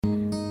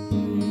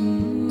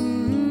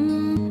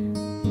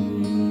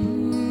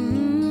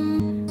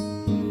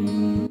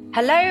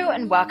Hello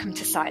and welcome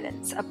to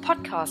Silence, a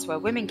podcast where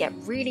women get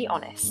really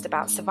honest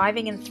about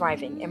surviving and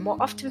thriving in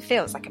what often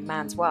feels like a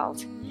man's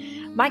world.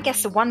 My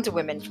guests are Wonder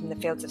Women from the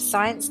fields of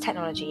science,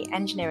 technology,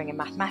 engineering and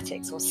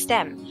mathematics, or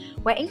STEM,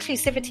 where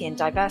inclusivity and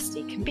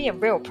diversity can be a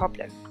real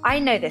problem. I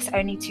know this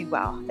only too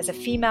well. As a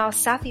female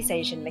Southeast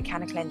Asian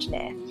mechanical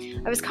engineer,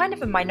 I was kind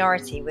of a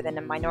minority within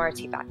a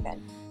minority back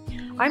then.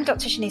 I'm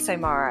Dr. Shanice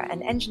O'Mara,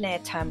 an engineer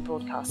turned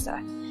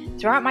broadcaster.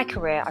 Throughout my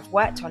career, I've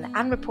worked on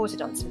and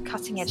reported on some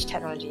cutting-edge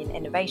technology and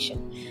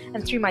innovation,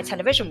 and through my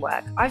television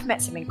work, I've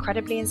met some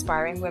incredibly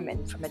inspiring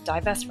women from a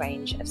diverse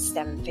range of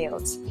STEM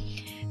fields.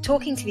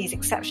 Talking to these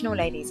exceptional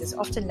ladies has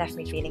often left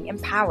me feeling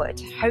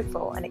empowered,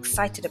 hopeful, and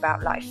excited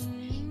about life.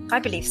 I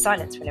believe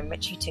Silence will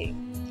enrich you too.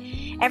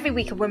 Every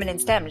week, a woman in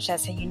STEM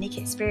shares her unique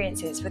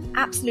experiences with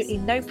absolutely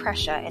no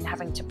pressure in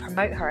having to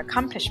promote her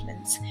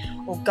accomplishments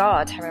or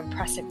guard her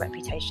impressive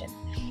reputation.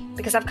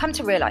 Because I've come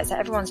to realise that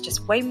everyone's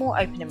just way more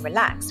open and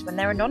relaxed when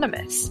they're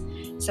anonymous.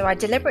 So I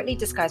deliberately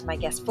disguise my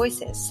guest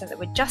voices so that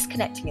we're just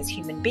connecting as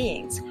human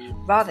beings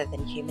rather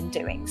than human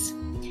doings.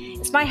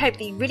 It's my hope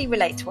that you really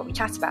relate to what we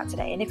chat about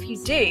today, and if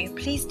you do,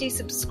 please do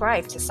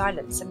subscribe to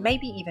Silence and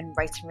maybe even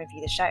rate and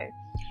review the show.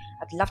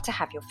 I'd love to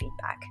have your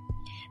feedback.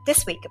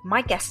 This week,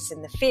 my guest is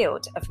in the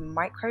field of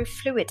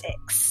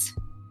microfluidics.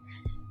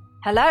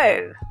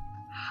 Hello.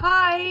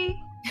 Hi.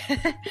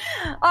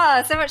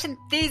 So much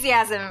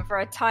enthusiasm for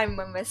a time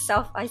when we're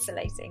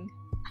self-isolating.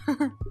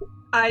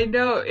 I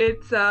know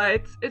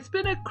it's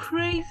been a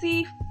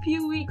crazy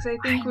few weeks. I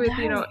think with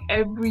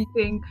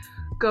everything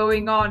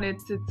going on,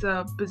 it's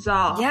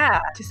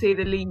bizarre, to say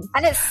the least.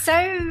 And it's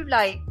so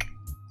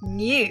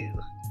new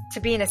to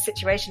be in a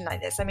situation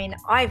like this. I mean,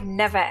 I've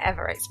never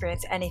ever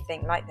experienced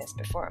anything like this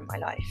before in my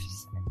life.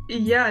 So.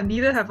 Yeah,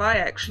 neither have I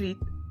actually.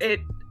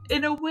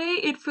 In a way,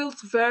 it feels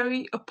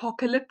very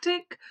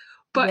apocalyptic.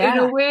 But in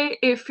a way,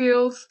 it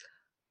feels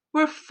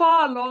we're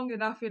far along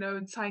enough,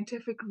 in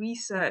scientific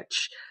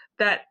research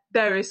that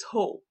there is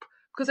hope.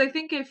 Because I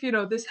think if,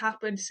 this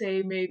happened,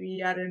 say,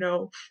 maybe,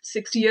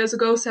 60 years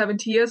ago,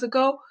 70 years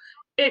ago,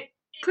 it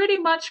pretty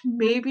much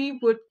maybe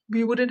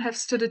we wouldn't have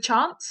stood a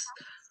chance.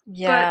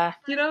 Yeah.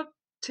 But,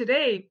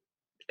 today,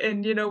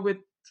 and, with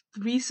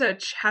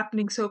research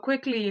happening so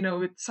quickly,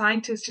 with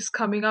scientists just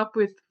coming up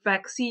with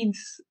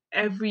vaccines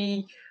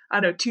every,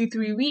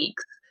 2-3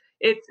 weeks,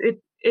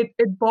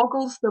 it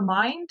boggles the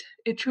mind.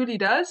 It truly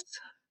does.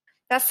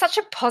 That's such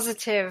a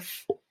positive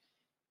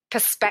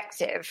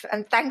perspective.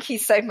 And thank you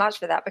so much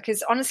for that.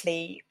 Because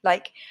honestly,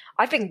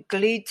 I've been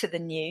glued to the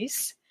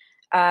news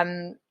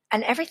and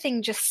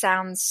everything just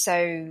sounds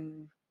so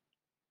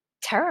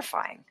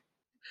terrifying.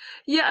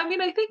 Yeah, I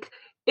mean, I think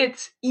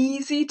it's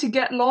easy to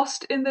get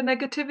lost in the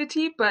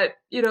negativity, but,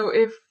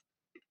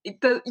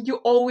 you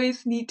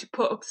always need to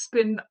put a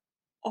spin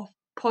of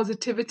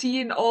positivity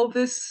in all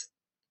this,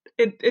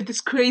 in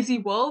this crazy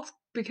world,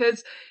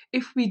 because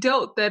if we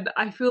don't, then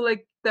I feel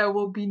like there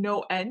will be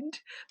no end.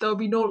 There will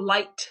be no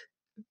light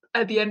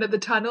at the end of the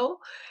tunnel.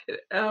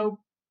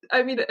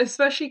 I mean,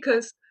 especially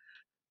because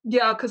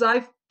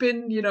I've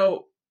been,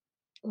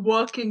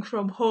 working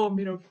from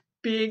home,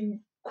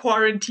 being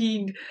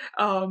quarantined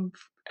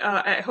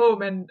at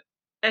home,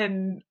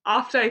 and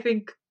after I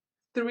think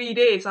 3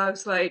 days, I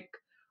was like,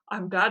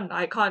 I'm done.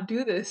 I can't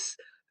do this.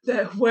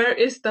 Where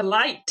is the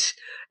light?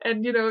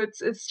 And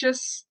it's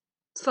just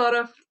sort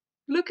of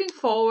looking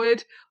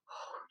forward,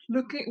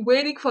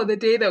 waiting for the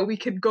day that we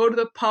can go to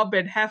the pub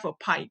and have a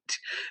pint.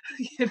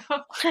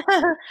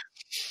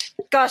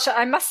 Gosh,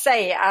 I must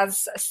say,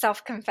 as a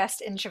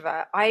self-confessed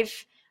introvert, I've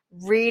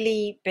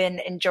really been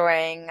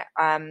enjoying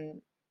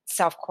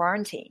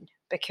self-quarantine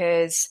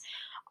because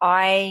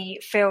I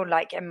feel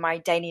like in my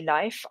daily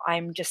life,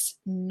 I'm just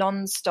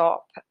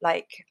non-stop,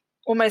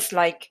 almost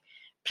like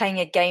playing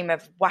a game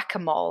of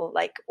whack-a-mole,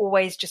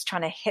 always just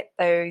trying to hit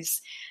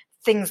those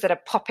things that are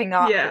popping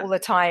up all the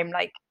time,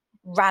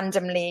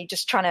 randomly,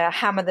 just trying to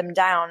hammer them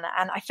down.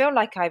 And I feel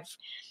like I've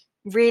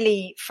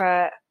really,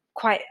 for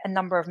quite a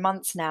number of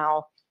months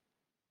now,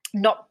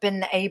 not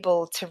been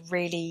able to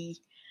really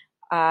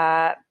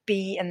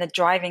be in the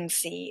driving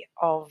seat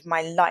of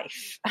my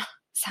life.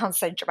 Sounds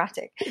so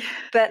dramatic.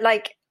 But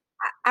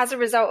as a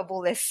result of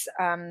all this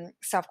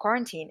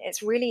self-quarantine,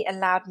 it's really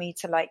allowed me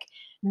to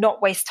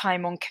not waste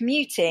time on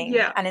commuting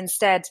and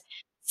instead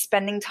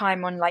spending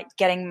time on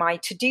getting my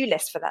to-do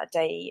list for that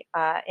day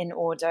in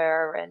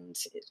order and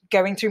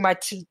going through my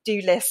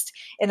to-do list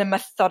in a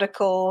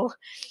methodical,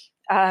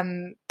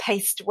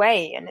 paced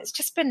way. And it's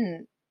just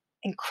been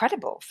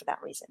incredible for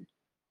that reason.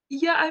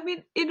 Yeah, I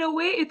mean, in a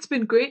way, it's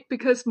been great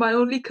because my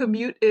only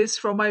commute is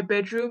from my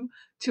bedroom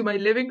to my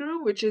living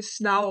room, which is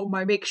now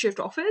my makeshift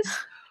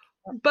office.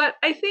 But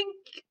I think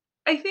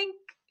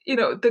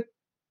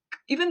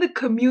even the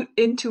commute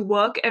into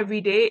work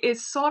every day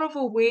is sort of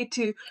a way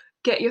to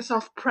get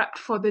yourself prepped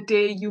for the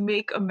day. You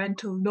make a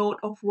mental note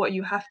of what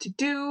you have to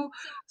do.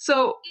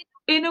 So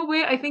in a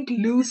way, I think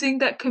losing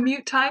that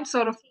commute time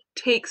sort of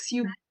takes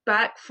you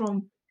back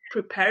from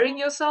preparing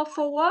yourself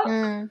for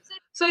work.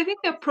 So I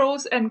think there are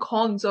pros and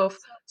cons of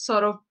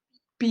sort of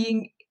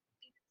being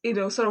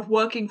sort of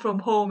working from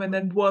home and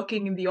then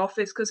working in the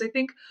office, because I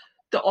think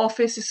the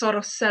office is sort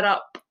of set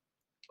up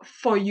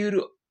for you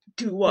to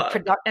do Be work,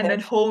 and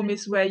then productive. home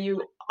is where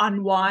you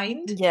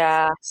unwind.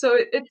 Yeah. So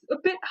it's a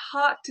bit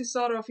hard to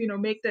sort of,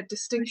 make that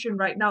distinction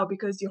right now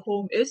because your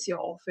home is your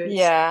office.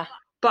 Yeah.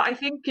 But I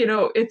think,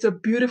 it's a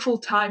beautiful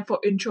time for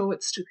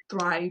introverts to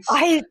thrive.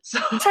 I So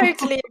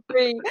totally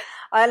agree.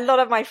 A lot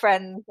of my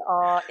friends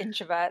are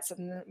introverts,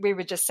 and we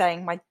were just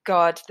saying, my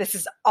God, this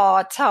is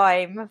our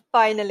time,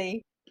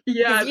 finally. Because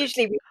yeah,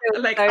 usually we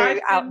feel like so I've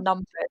been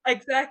outnumbered.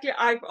 exactly.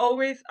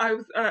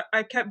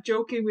 I kept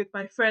joking with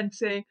my friend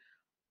saying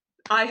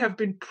I have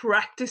been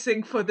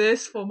practicing for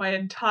this for my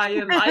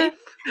entire life.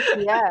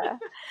 Yeah.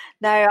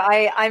 No,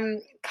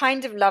 I'm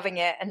kind of loving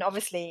it. And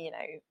obviously,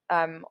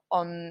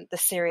 on the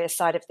serious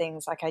side of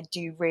things, like I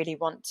do really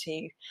want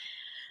to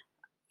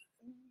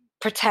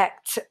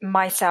protect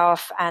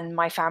myself and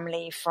my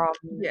family from,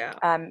 Yeah.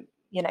 um,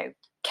 you know,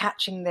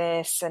 catching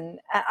this. And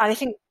I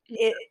think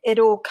it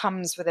all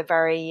comes with a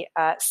very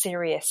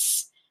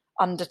serious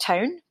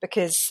undertone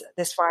because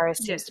this virus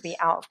seems to be Yes.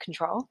 out of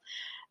control.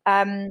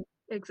 Um,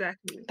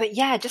 Exactly. but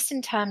yeah, just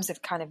in terms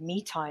of kind of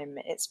me time,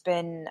 it's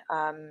been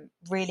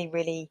really,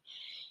 really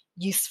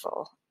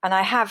useful. And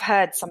I have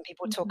heard some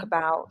people talk Mhm.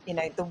 about,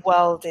 the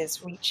world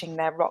is reaching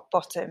their rock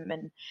bottom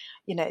and,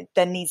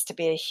 there needs to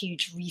be a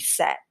huge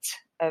reset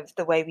of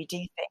the way we do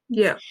things.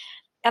 Yeah.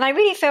 And I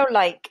really feel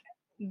like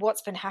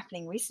what's been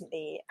happening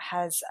recently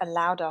has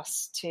allowed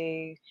us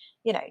to,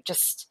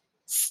 just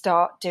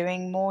start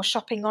doing more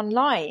shopping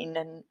online.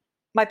 And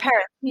my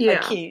parents are so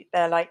Yeah. cute.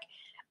 They're like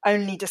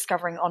only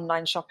discovering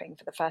online shopping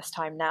for the first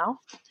time now.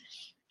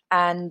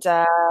 And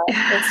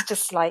it's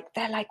just like,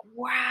 they're like,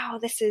 wow,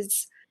 this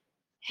is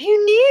who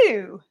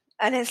knew?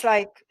 And it's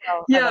like,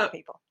 well, I love Yeah.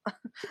 people.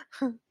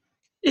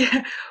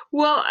 Yeah.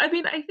 Well, I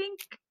mean, I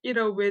think,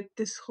 with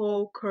this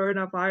whole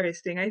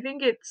coronavirus thing, I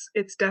think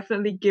it's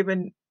definitely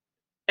given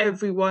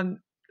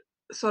everyone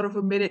sort of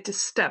a minute to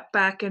step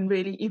back and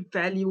really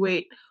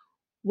evaluate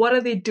what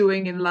are they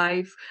doing in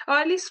life. Or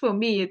at least for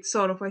me, it's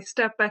sort of I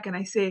step back and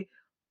I say,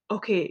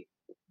 okay,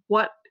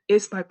 what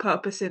is my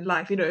purpose in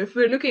life? If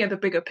we're looking at the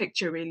bigger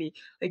picture, really,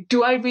 like,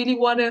 do I really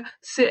want to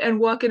sit and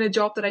work in a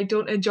job that I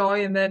don't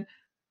enjoy, and then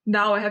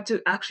now I have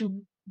to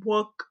actually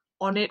work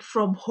on it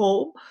from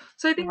home?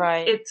 So I think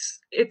Right.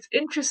 it's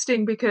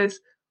interesting because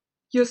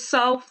you're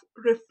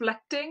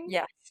self-reflecting,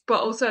 Yeah.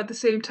 but also at the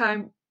same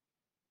time,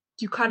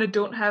 you kind of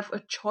don't have a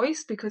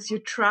choice because you're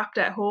trapped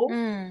at home.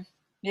 Mm,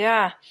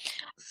 yeah.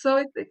 So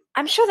I think,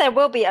 I'm sure there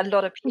will be a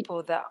lot of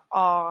people that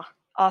are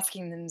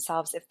asking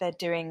themselves if they're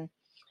doing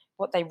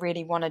what they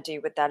really want to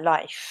do with their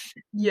life.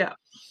 yeah,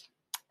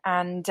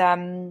 And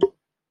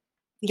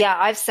yeah,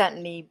 I've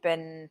certainly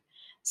been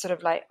sort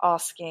of like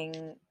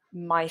asking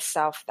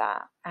myself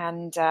that.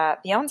 And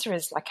the answer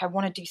is like, I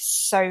want to do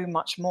so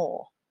much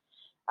more.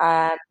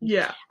 Um,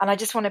 yeah, and I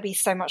just want to be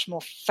so much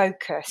more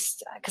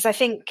focused because I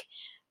think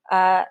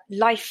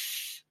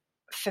life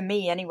for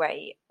me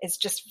anyway is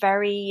just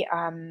very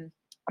I'm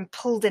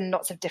pulled in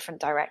lots of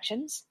different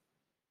directions,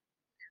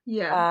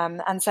 yeah.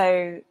 and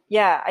so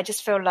yeah, I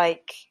just feel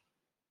like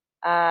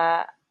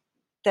uh,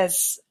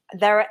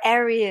 there are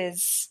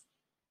areas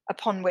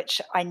upon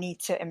which I need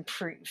to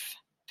improve,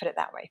 put it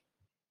that way.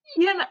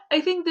 Yeah, and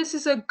I think this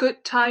is a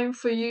good time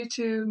for you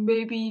to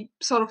maybe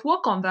sort of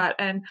work on that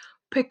and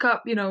pick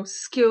up,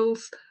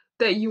 skills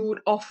that you would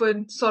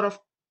often sort of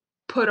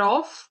put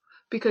off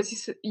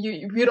because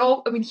you'd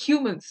all, I mean,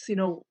 humans,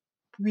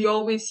 we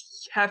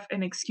always have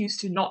an excuse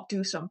to not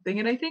do something.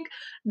 And I think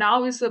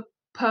now is a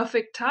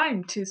perfect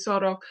time to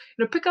sort of,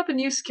 pick up a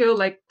new skill.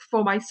 Like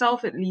for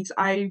myself, at least,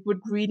 I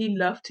would really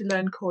love to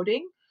learn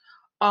coding.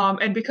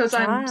 And because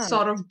I'm Ah,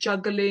 sort of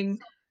juggling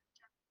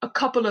a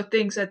couple of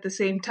things at the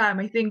same time.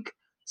 I think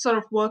sort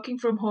of working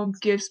from home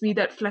gives me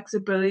that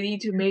flexibility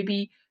to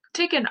maybe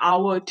take an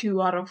hour or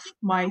two out of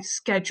my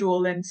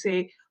schedule and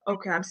say,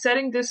 okay, I'm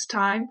setting this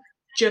time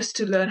just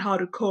to learn how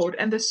to code.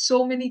 And there's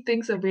so many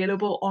things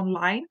available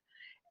online,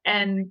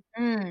 and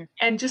mm,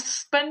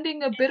 just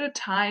spending a bit of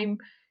time,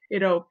 you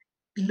know,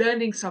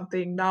 learning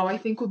something now I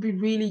think would be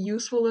really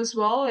useful as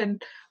well.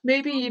 And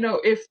maybe,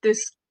 if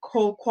this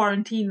whole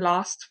quarantine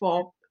lasts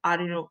for, I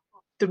don't know,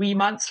 3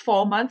 months,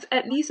 4 months,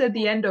 at least at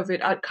the end of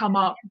it, I'd come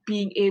out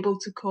being able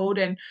to code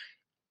and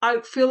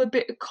I'd feel a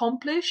bit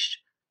accomplished.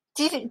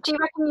 do you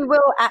reckon you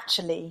will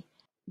actually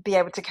be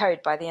able to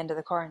code by the end of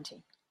the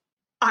quarantine?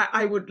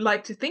 I would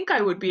like to think I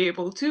would be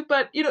able to,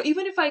 but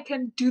even if I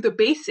can do the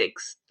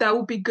basics, that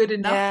would be good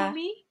enough for Yeah,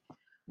 me.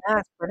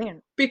 that's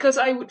brilliant. Because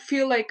I would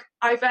feel like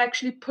I've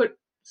actually put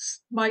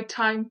my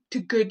time to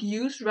good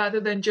use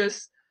rather than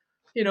just,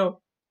 you know,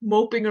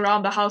 moping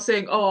around the house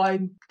saying, "Oh,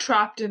 I'm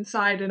trapped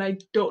inside and I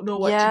don't know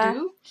what to Yeah.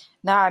 do."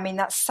 No, I mean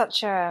that's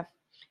such a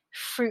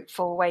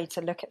fruitful way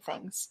to look at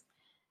things.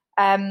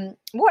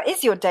 What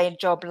is your day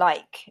job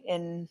like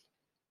in,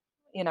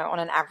 on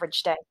an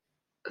average day?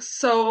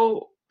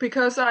 So,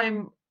 because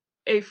I'm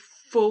a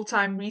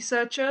full-time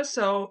researcher,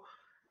 so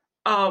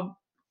um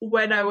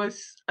when I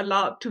was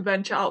allowed to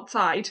venture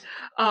outside,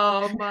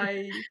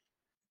 my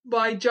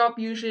my job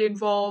usually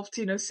involved,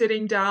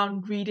 sitting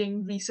down,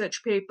 reading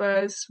research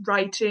papers,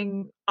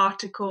 writing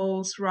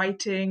articles,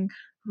 writing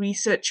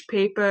research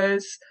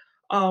papers,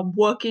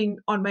 working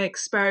on my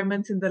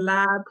experiments in the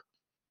lab.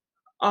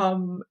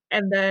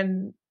 And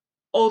then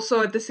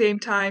also at the same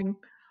time,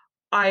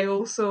 I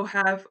also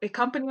have a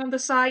company on the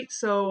side.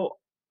 So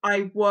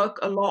I work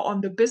a lot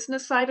on the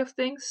business side of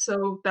things.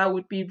 So that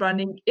would be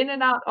running in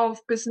and out of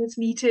business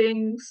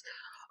meetings,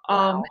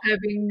 Wow.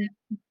 having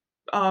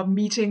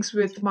meetings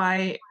with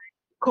my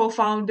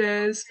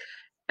co-founders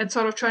and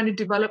sort of trying to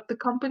develop the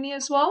company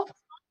as well.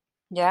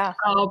 Yeah.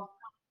 Uh,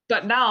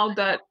 but now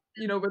that,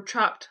 we're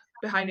trapped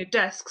behind a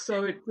desk,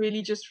 so it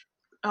really just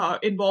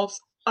involves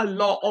a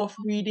lot of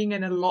reading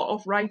and a lot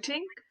of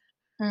writing.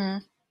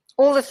 Mm.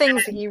 All the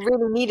things that you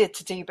really needed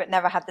to do but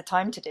never had the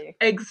time to do.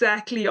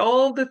 Exactly.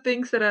 All the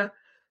things that are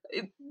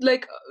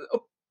like,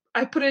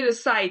 I put it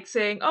aside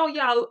saying, oh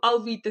yeah,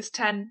 I'll read this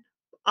 10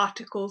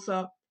 articles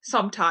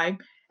sometime.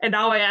 And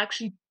now I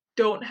actually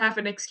don't have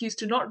an excuse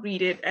to not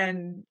read it.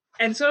 And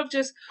sort of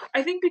just,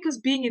 I think because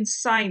being in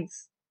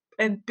science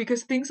and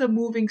because things are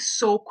moving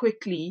so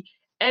quickly,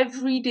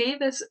 every day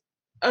there's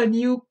a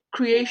new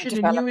creation,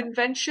 a new Development.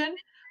 invention,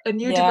 a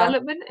new Yeah.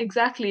 development.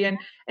 Exactly. And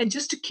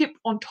just to keep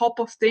on top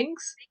of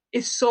things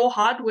is so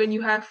hard when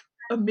you have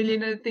a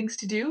million other things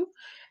to do.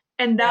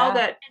 And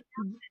Yeah.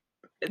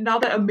 now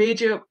that a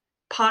major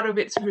part of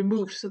it's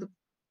removed, so the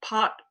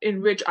part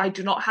in which I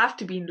do not have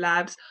to be in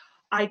labs,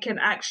 I can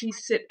actually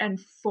sit and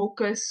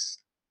focus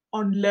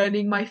on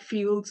learning my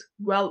field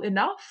well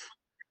enough.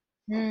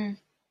 Mm.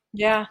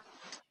 Yeah.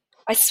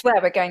 I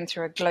swear we're going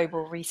through a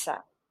global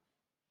reset.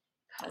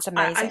 That's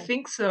I amazing.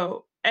 think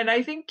so. And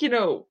I think,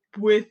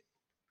 with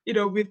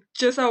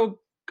just our,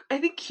 I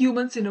think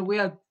humans in a way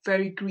are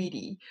very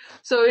greedy.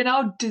 So in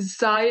our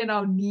desire and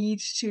our need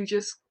to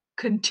just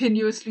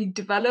continuously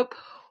develop,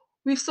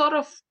 we've sort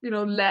of,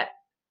 let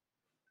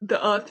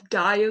the earth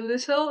die a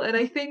little. And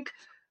I think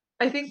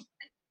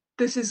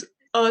this is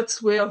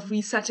Earth's way of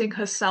resetting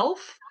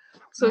herself.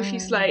 So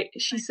Mm.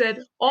 she said,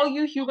 all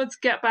you humans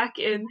get back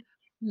in,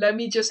 let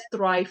me just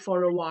thrive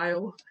for a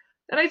while.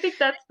 And I think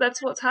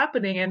that's what's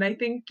happening. And I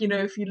think,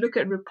 if you look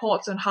at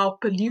reports on how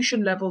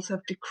pollution levels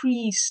have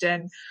decreased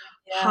and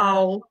Yeah.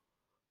 how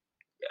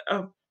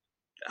uh,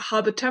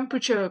 how the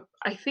temperature,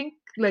 I think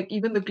like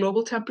even the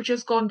global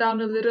temperature's gone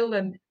down a little.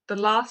 And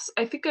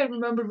I think I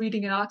remember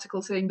reading an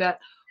article saying that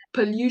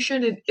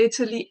pollution in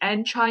Italy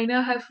and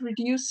China have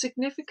reduced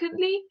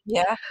significantly.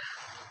 Yeah.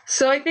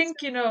 So I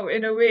think, in a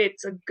way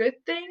it's a good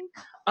thing.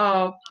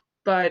 Uh,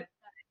 but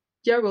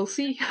yeah, we'll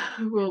see.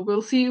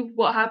 We'll see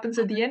what happens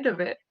at the end of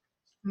it.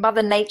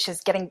 Mother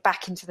Nature's getting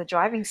back into the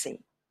driving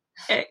seat.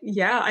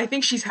 Yeah, I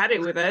think she's had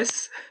it with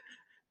us.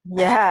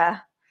 Yeah.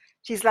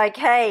 She's like,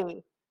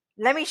 hey,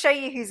 let me show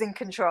you who's in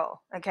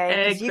control, okay?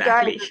 Because you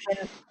guys Exactly. have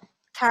been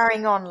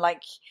carrying on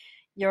like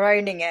you're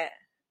owning it,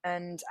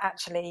 and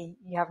actually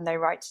you have no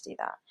right to do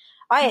that.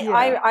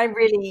 Yeah. I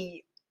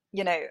really,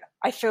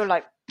 I feel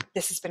like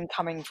this has been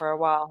coming for a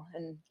while.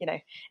 And,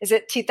 is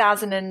it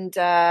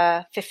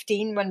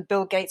 2015 when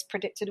Bill Gates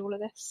predicted all of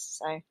this?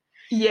 So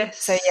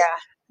Yes. yeah,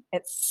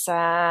 it's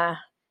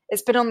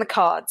been on the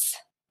cards,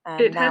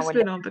 and It now has we're been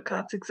living on the through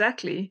cards,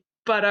 exactly.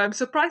 But I'm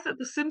surprised that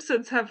The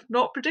Simpsons have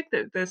not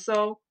predicted this,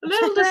 so a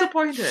little it.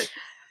 disappointed.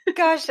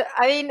 Gosh,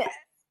 I mean,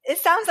 it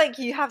sounds like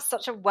you have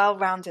such a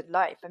well-rounded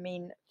life. I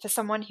mean, for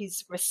someone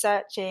who's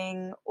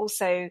researching,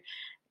 also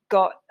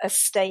got a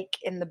stake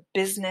in the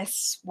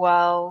business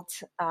world,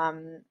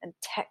 and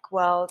tech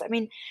world. I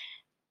mean,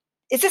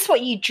 is this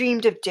what you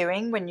dreamed of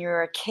doing when you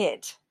were a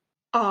kid?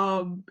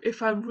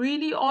 If I'm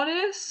really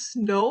honest,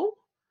 no.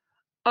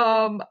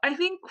 I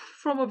think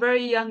from a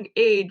very young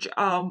age,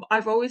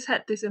 I've always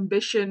had this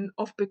ambition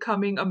of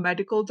becoming a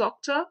medical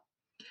doctor.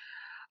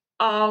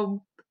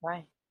 Um,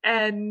 Right.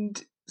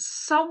 and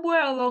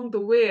somewhere along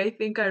the way, I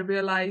think I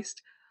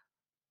realized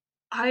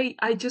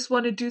I just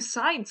want to do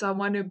science. I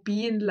want to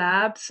be in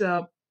labs,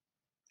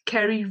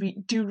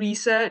 do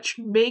research,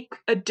 make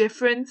a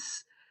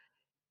difference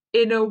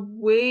in a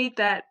way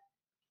that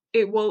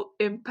it will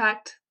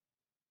impact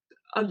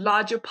a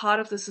larger part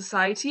of the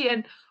society.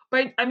 And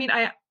but I mean,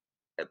 I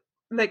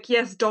like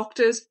yes,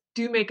 doctors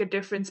do make a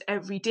difference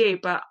every day,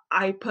 but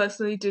I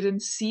personally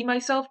didn't see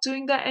myself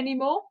doing that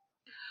anymore.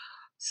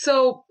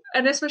 So,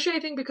 and especially I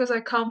think because I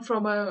come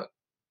from a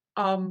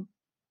um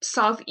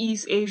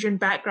Southeast Asian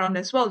background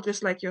as well,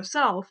 just like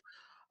yourself.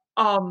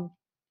 Um,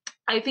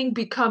 I think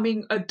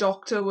becoming a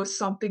doctor was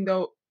something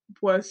that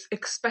was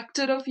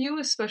expected of you,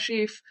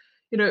 especially if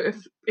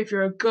if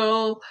you're a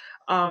girl,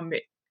 um,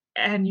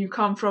 and you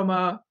come from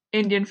a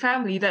Indian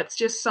family. That's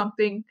just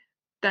something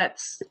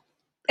that's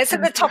It's at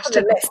kind of the top of the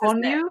thrusted list, upon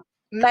isn't it? you.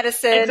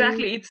 Medicine,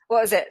 Exactly,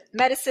 what is it?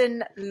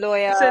 Medicine,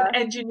 it's an lawyer.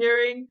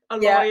 engineering, a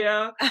Yeah.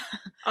 lawyer,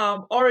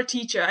 or a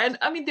teacher, and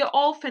I mean they're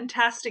all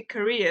fantastic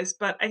careers.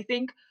 But I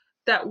think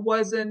that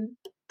wasn't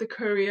the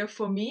career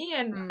for me,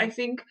 and I Mm.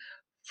 think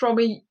from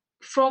a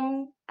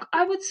from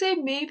I would say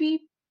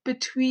maybe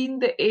between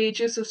the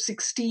ages of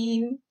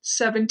 16,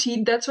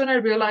 17, that's when I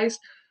realized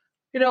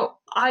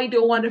I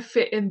don't want to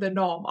fit in the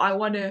norm. I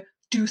want to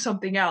do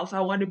something else.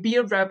 I want to be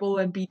a rebel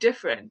and be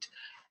different.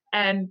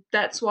 And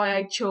that's why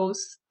I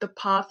chose the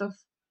path of,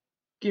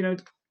 you know,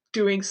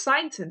 doing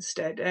science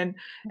instead and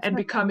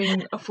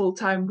becoming a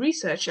full-time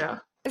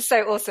researcher. It's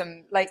so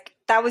awesome. Like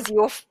that was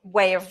your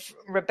way of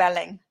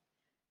rebelling.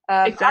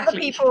 Other Exactly.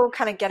 people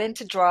kind of get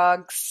into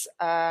drugs,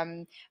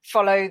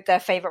 follow their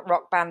favorite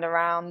rock band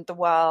around the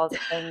world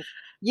and things.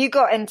 You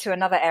got into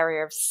another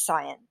area of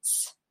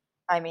science.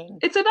 I mean,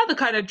 It's another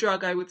kind of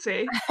drug, I would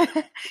say.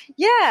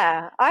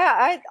 yeah,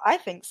 I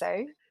think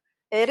so.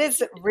 It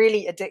is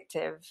really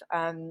addictive,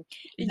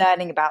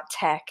 learning about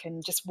tech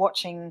and just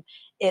watching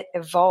it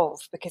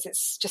evolve because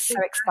it's just so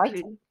exciting.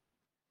 Exactly.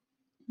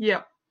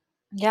 Yeah.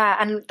 Yeah,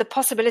 and the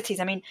possibilities.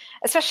 I mean,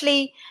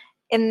 especially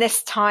in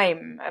this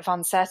time of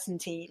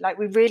uncertainty, like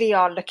we really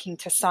are looking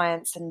to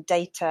science and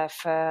data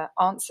for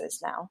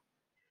answers now.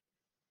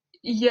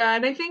 Yeah,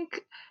 and I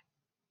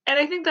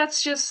think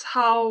that's just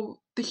how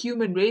the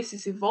human race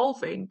is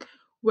evolving,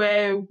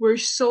 where we're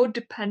so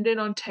dependent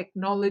on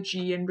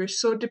technology and we're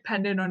so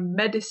dependent on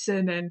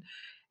medicine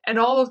and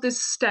all of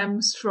this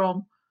stems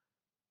from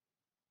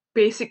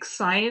basic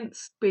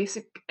science,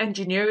 basic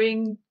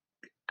engineering,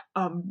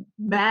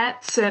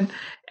 maths, and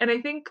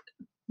I think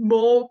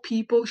more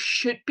people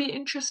should be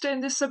interested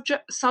in this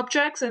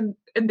subjects and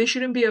they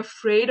shouldn't be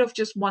afraid of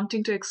just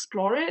wanting to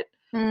explore it.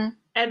 Mm.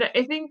 And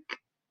I think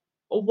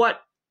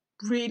what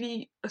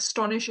really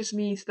astonishes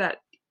me is that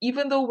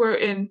even though we're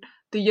in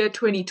the year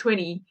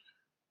 2020,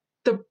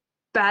 the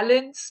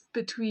balance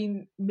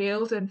between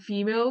males and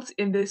females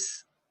in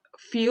this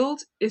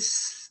field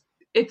is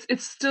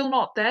it's still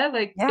not there.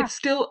 Like Yeah. it's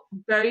still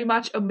very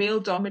much a male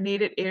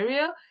dominated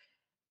area.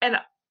 And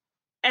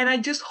and I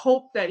just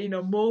hope that,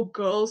 more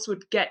girls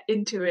would get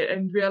into it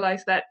and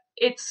realize that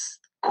it's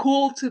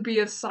cool to be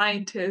a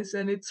scientist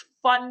and it's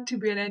fun to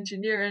be an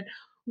engineer. And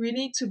we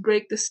need to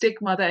break the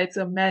stigma that it's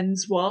a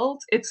men's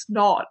world. It's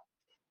not.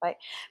 Like,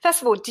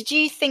 first of all, did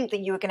you think that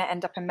you were going to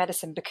end up in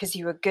medicine because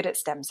you were good at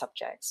STEM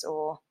subjects,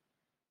 or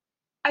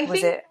I was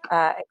think it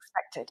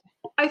expected?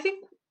 I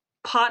think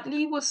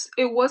partly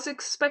it was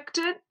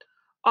expected,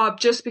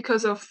 just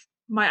because of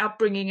my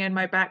upbringing and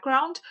my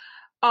background.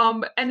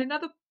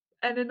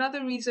 And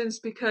another reason is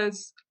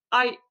because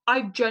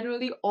I've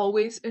generally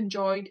always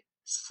enjoyed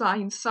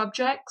science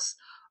subjects,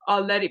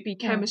 let it be Mm.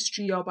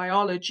 chemistry or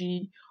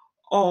biology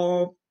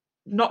or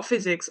not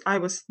physics. I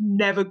was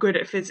never good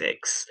at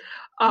physics.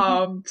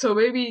 So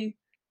maybe,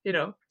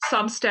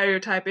 some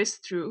stereotype is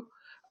true.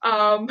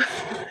 Um,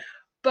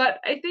 but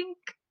I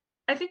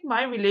think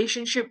my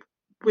relationship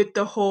with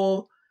the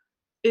whole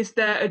is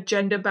there a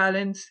gender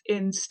balance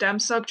in STEM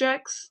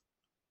subjects?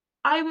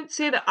 I would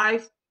say that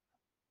I've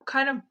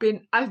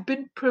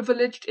been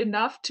privileged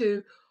enough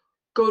to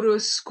go to a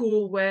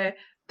school where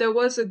there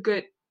was a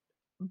good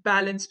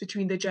balance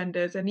between the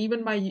genders, and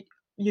even my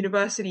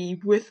university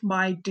with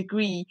my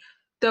degree,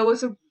 there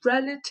was a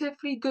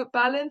relatively good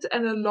balance,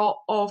 and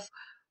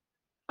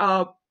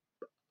uh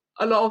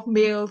a lot of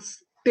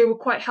males. They were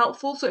quite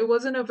helpful, so it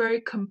wasn't a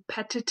very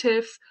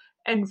competitive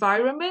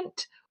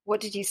environment. What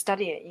did you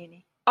study at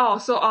uni? Oh,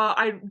 so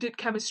I did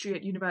chemistry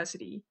at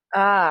university.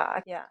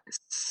 Ah, yeah.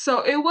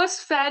 So it was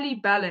fairly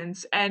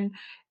balanced, and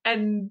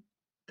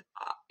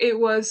it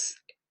was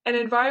an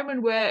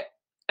environment where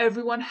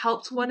everyone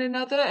helped one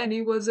another, and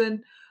it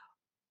wasn't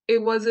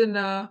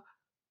a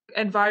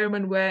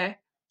environment where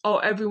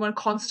everyone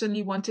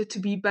constantly wanted to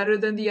be better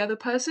than the other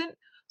person.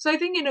 So I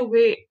think in a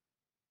way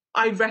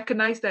I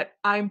recognize that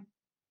I'm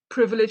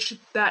privileged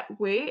that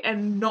way,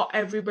 and not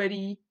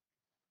everybody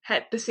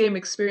had the same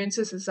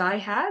experiences as I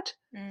had.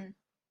 Mm.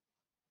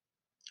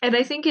 And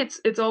I think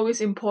it's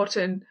always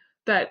important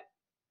that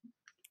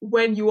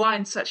when you are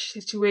in such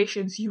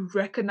situations, you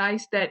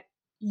recognize that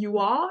you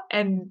are,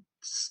 and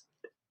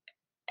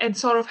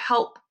sort of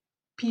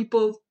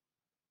people,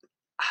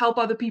 help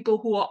other people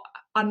who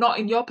are not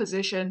in your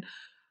position.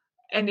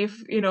 And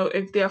if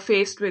they are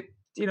faced with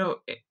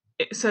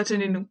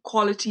certain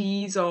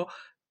inequalities or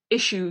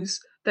issues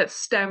that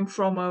stem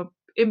from a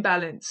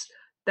imbalance,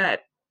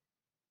 that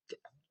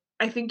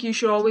I think you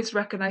should always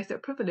recognize their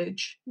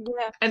privilege,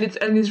 Yeah. and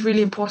it's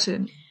really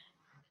important.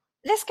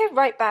 Let's go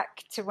right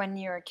back to when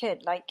you were a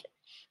kid. Like,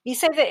 you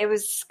say that it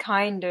was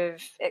kind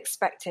of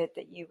expected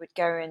that you would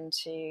go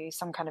into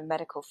some kind of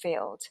medical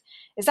field.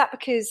 Is that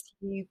because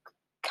you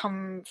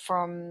come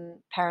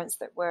from parents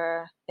that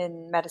were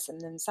in medicine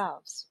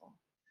themselves?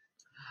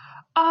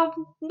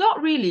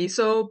 Not really.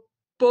 So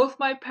both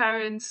my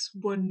parents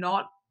were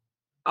not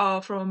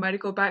from a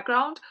medical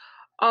background,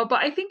 but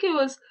I think it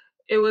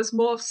was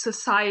more of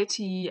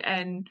society,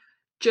 and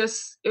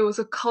just it was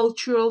a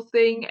cultural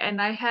thing.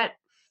 And I had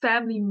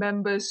family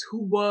members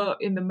who were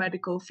in the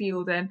medical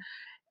field,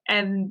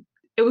 and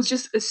it was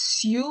just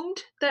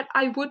assumed that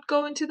I would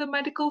go into the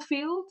medical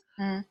field.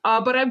 Mm.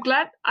 But I'm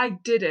glad I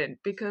didn't,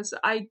 because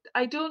I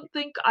don't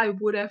think I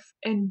would have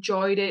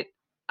enjoyed it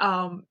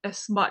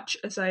as much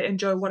as I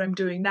enjoy what I'm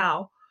doing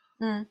now.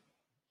 Mm.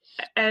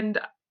 And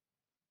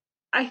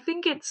I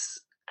think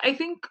I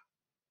think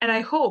and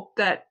I hope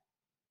that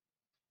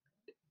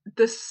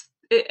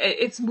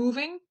it's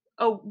moving.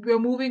 We're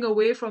moving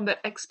away from that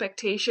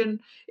expectation,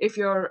 if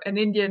you're an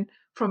Indian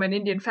from an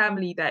Indian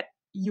family, that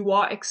you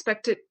are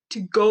expected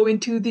to go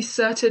into these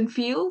certain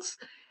fields.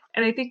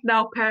 And I think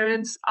now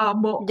parents are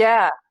more.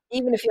 Yeah,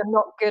 even if you're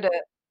not good at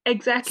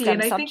Exactly.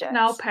 And STEM I think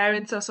now subjects.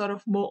 parents are sort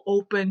of more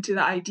open to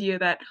the idea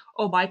that,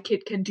 oh, my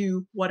kid can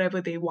do whatever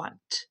they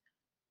want,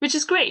 which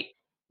is great.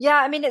 Yeah,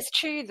 I mean, it's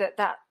true that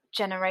that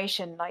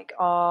generation, like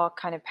our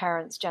kind of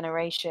parents'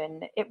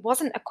 generation, it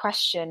wasn't a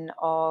question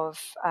of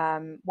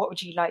what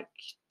would you like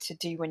to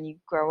do when you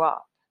grow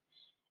up.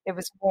 It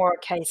was more a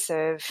case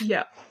of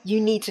Yeah.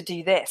 you need to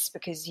do this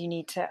because you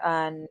need to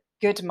earn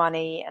good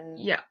money and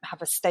Yeah.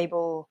 have a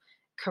stable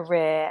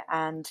career,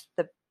 and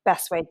the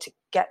best way to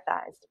get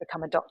that is to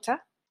become a doctor.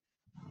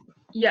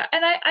 Yeah,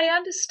 and I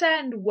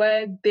understand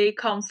where they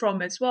come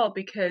from as well,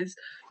 because,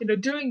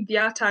 during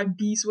their time,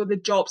 these were the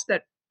jobs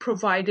that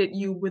provided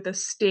you with a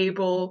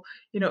stable,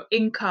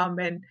 income,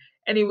 and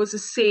it was a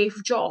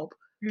safe job.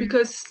 Mm.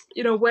 Because,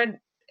 when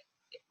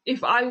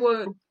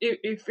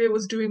if it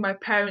was during my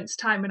parents'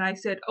 time and I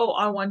said, "Oh,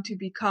 I want to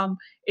become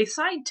a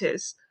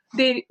scientist,"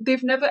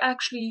 they've never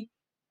actually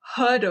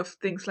heard of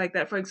things like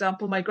that. For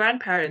example, my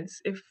grandparents,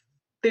 if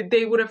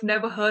they would have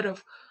never heard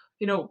of,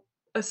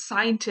 a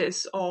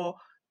scientist, or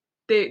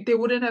they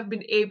wouldn't have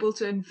been able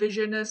to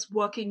envision us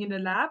working in a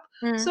lab.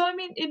 Mm. So I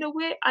mean, in a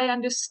way, I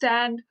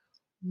understand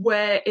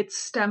where it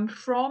stemmed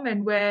from,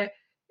 and where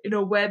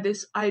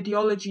this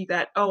ideology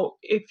that, oh,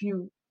 if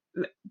you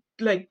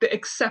like the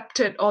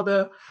accepted or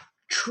the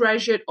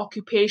treasured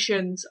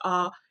occupations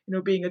are,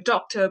 being a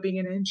doctor, being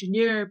an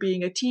engineer,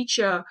 being a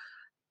teacher.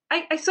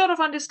 I sort of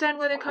understand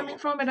where they're coming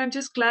from, and I'm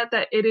just glad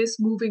that it is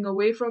moving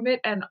away from it,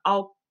 and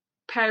our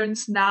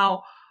parents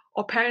now,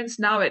 or parents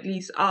now at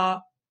least,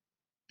 are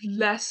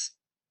less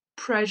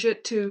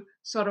pressured to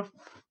sort of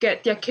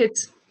get their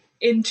kids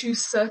into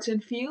certain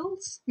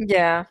fields.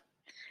 Yeah.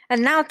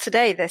 And now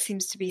today, there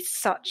seems to be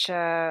such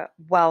a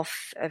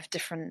wealth of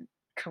different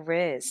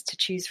careers to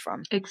choose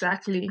from,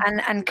 Exactly.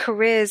 and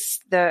careers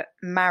that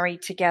marry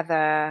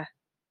together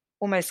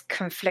almost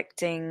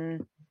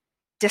conflicting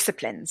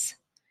disciplines.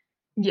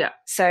 Yeah.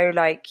 So,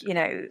 like,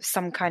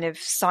 some kind of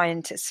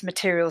scientist,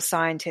 material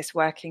scientist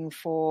working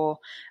for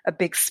a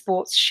big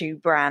sports shoe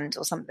brand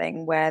or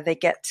something, where they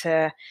get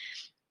to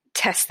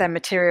test their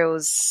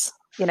materials,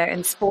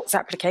 in sports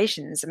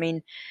applications. I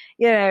mean,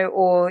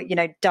 or,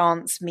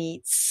 dance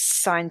meets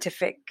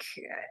scientific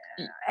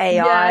Yeah, and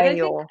I AI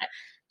think or,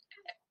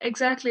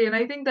 exactly, and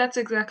I think that's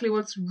exactly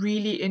what's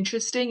really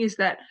interesting, is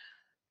that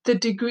the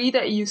degree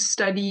that you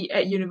study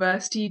at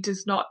university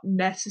does not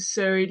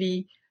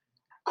necessarily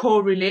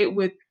correlate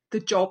with the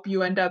job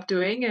you end up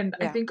doing. And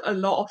I yeah. think a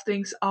lot of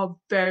things are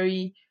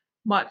very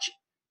much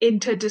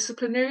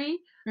interdisciplinary.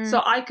 Mm,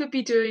 So I could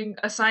be doing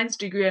a science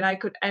degree and I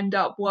could end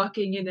up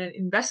working in an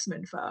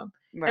investment firm.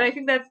 And I right.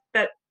 think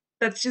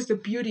that's just the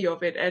beauty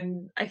of it.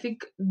 And I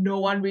think no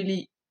one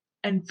really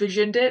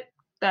envisioned it,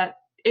 that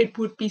it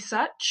would be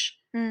such.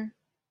 Mm,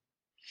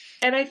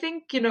 And I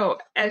think,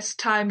 as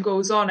time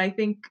goes on, I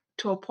think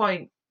to a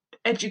point,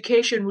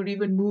 education would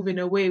even move in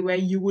a way where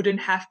you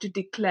wouldn't have to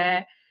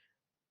declare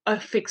a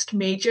fixed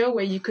major,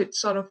 where you could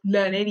sort of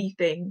learn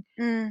anything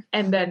mm,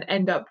 and then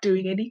end up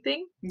doing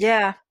anything.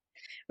 yeah.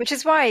 Which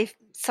is why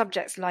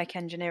subjects like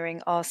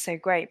engineering are so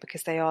great,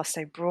 because they are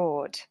so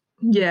broad.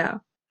 Yeah.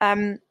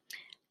 Um,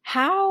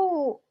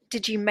 how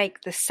did you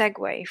make the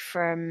segue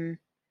from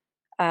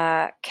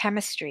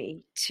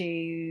chemistry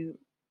to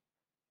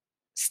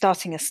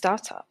starting a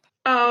startup?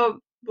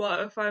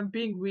 Well, if I'm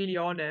being really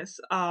honest,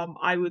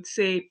 I would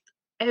say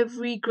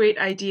every great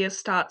idea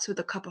starts with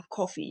a cup of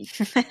coffee.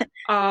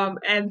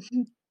 And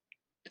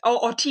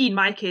or tea in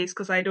my case,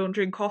 because I don't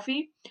drink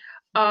coffee.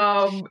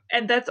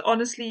 And that's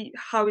honestly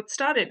how it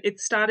started. It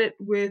started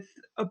with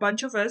a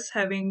bunch of us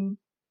having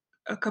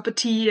a cup of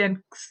tea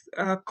and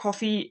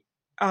coffee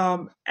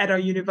at our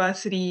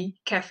university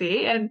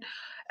cafe,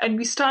 and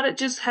we started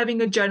just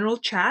having a general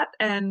chat,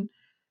 and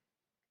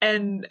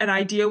an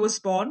idea was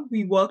born.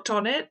 We worked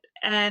on it,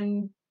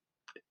 and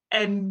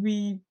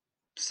we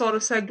sort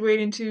of segued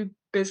into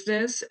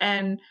business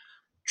and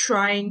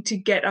trying to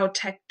get our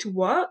tech to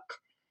work.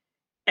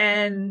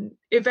 And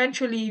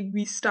eventually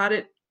we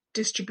started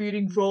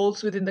distributing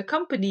roles within the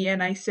company.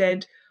 And I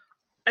said,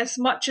 as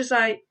much as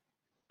I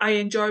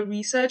enjoy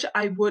research,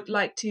 I would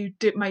like to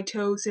dip my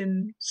toes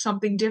in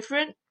something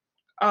different.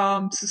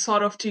 So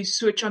sort of to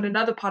switch on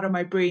another part of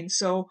my brain.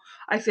 So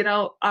I said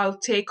I'll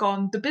take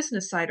on the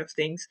business side of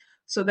things.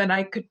 So then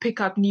I could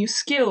pick up new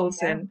skills,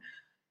 Yeah.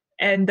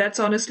 and that's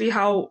honestly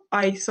how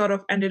I sort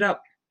of ended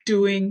up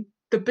doing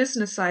the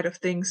business side of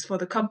things for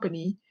the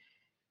company.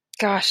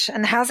 Gosh,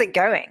 and how's it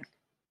going?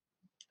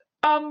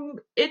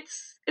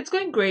 It's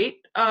going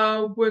great.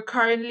 We're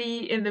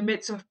currently in the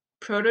midst of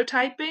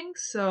prototyping,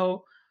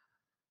 so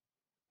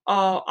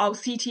our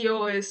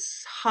CTO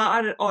is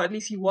hard, or at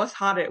least he was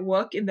hard at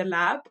work in the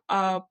lab,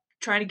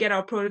 trying to get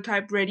our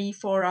prototype ready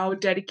for our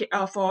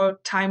for our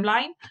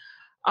timeline,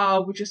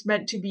 which is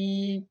meant to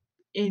be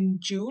in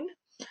June.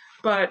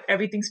 but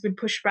everything's been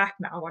pushed back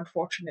now,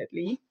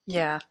 unfortunately.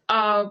 Yeah.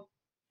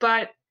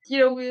 But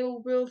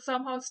we'll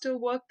somehow still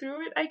work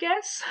through it, I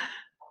guess.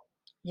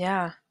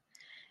 Yeah.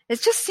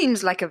 It just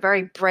seems like a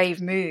very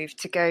brave move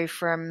to go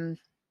from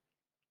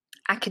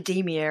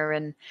academia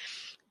and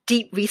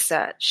deep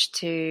research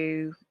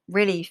to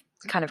really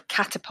kind of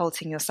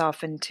catapulting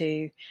yourself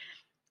into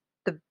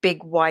the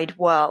big wide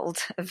world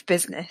of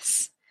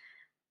business.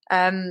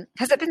 Has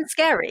it been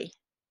scary?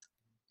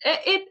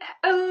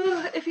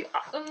 If you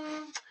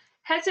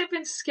has it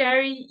been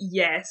scary?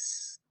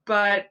 Yes,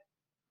 but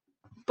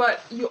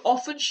you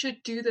often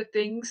should do the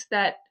things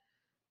that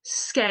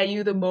scare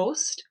you the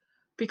most,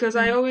 because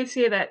I Mm. always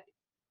say that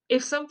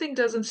if something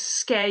doesn't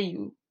scare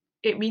you,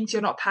 it means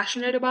you're not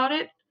passionate about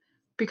it,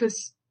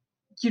 because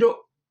you don't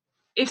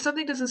if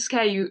something doesn't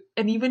scare you,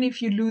 and even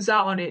if you lose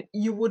out on it,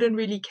 you wouldn't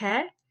really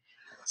care.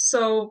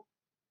 So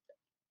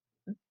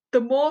the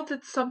more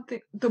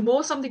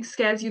something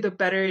scares you, the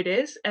better it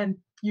is, and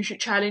you should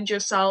challenge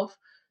yourself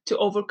to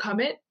overcome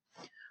it.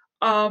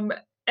 Um,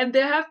 and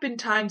there have been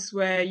times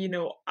where,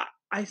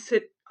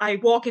 I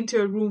walk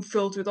into a room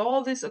filled with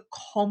all these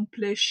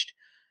accomplished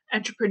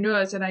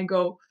entrepreneurs, and I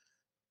go,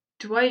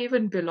 do I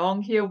even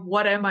belong here?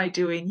 What am I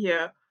doing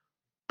here?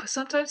 But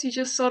sometimes you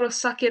just sort of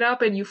suck it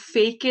up and you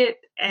fake it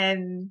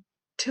and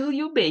till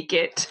you make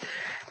it.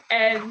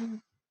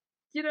 And,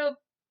 you know,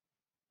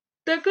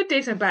 there are good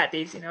days and bad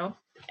days,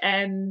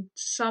 And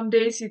some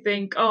days you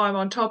think, oh, I'm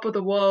on top of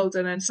the world.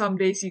 And then some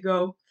days you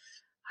go,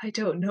 I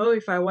don't know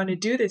if I want to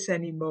do this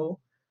anymore.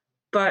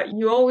 But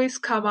you always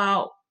come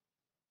out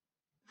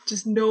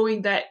just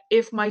knowing that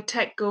if my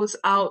tech goes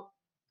out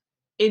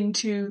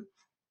into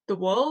the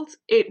world,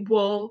 it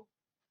will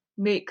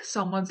make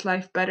someone's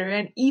life better.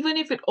 And even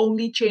if it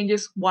only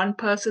changes one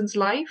person's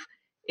life,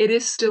 it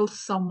is still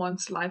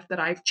someone's life that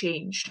I've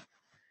changed.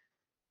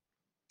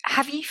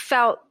 Have you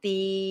felt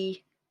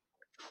the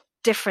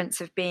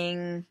difference of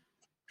being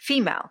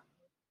female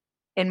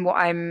in what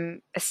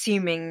I'm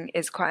assuming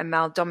is quite a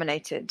male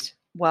dominated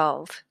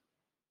world?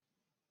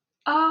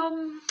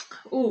 Um,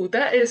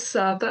 that's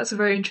a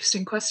very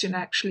interesting question,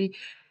 actually.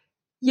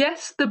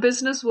 Yes, the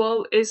business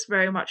world is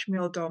very much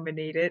male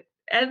dominated,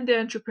 and the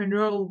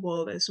entrepreneurial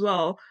world as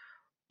well.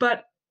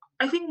 But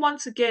I think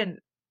once again,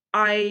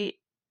 I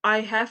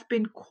I have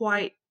been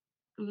quite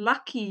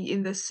lucky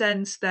in the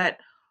sense that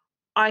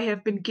I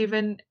have been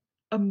given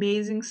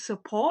amazing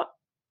support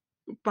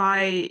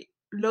by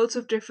loads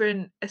of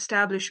different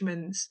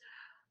establishments,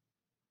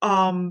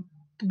 um,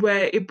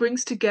 where it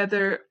brings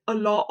together a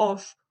lot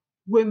of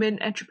women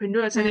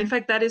entrepreneurs. And in Mm.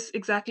 fact, that is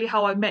exactly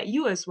how I met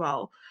you as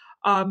well,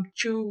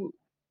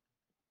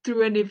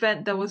 through an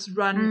event that was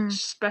run Mm.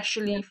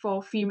 specially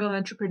for female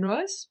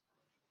entrepreneurs.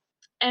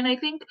 And I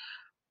think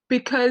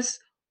because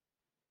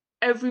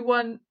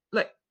everyone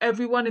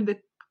in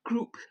the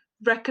group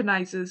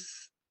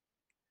recognizes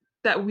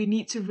that we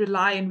need to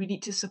rely and we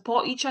need to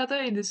support each other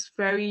in this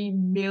very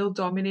male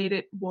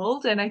dominated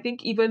world. And I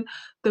think even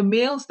the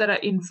males that are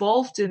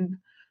involved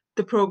in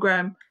the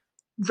program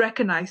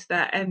recognize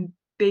that, and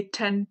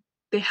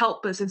they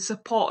help us and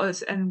support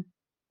us and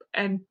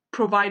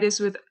provide us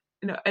with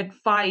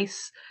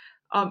advice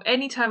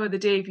any time of the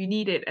day if you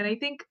need it. And I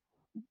think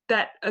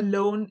that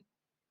alone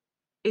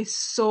is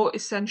so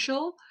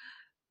essential.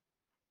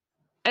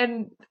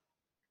 And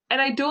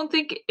and I don't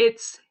think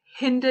it's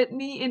hindered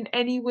me in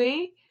any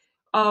way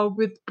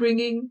with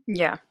bringing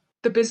Yeah.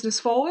 the business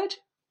forward.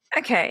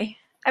 Okay.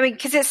 I mean,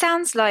 because it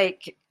sounds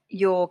like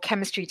your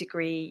chemistry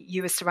degree,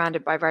 you were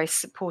surrounded by very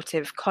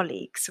supportive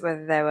colleagues,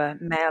 whether they were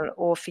male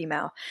or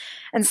female.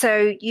 And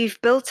so you've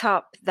built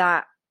up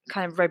that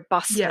kind of Yeah.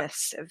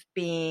 robustness of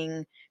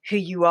being who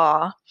you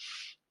are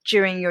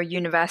during your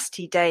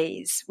university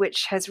days,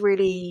 which has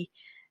really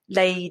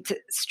laid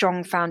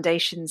strong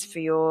foundations for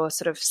your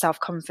sort of self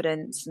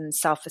confidence and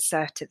self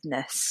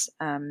assertiveness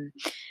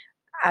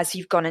as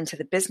you've gone into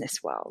the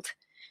business world.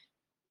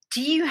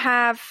 Do you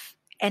have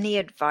any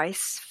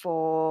advice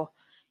for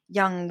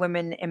young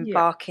women Yeah.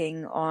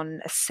 embarking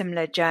on a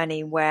similar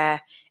journey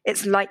where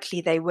it's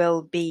likely they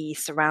will be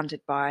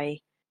surrounded by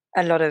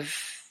a lot of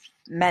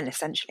men,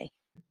 essentially?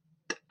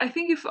 I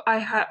think if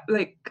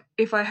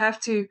I have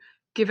to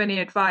give any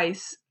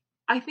advice,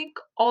 I think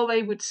all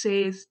I would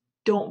say is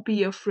don't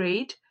be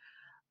afraid.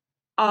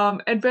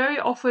 And very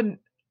often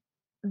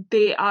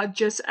they are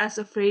just as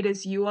afraid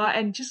as you are,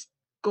 and just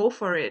go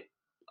for it.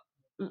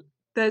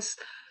 There's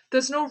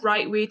there's no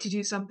right way to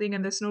do something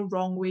and there's no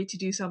wrong way to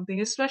do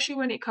something, especially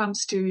when it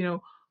comes to,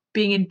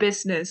 being in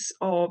business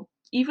or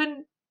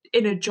even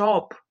in a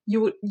job.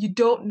 You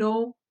don't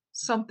know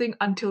something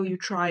until you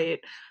try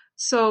it.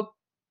 So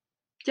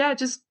yeah,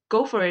 just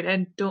go for it,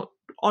 and don't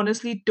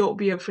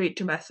be afraid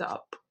to mess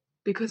up,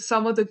 because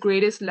some of the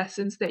greatest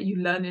lessons that you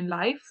learn in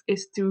life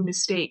is through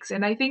mistakes.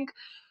 And I think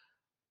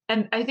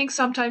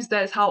sometimes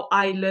that's how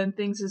I learn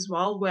things as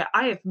well, where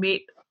I have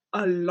made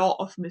a lot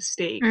of Mm.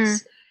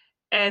 mistakes.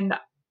 And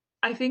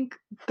I think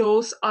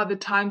those are the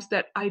times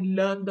that I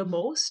learn the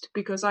most,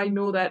 because I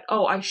know that,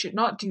 oh, I should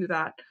not do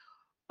that.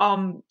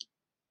 Um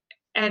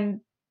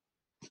and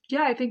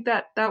Yeah, I think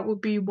that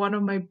would be one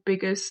of my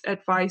biggest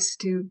advice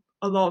to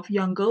a lot of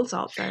young girls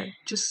out there.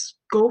 Just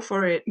go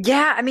for it.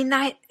 Yeah, I mean,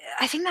 I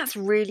think that's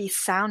really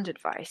sound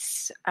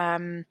advice,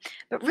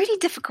 but really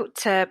difficult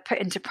to put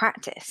into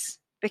practice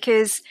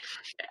because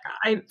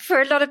I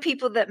for a lot of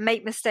people that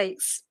make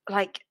mistakes,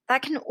 like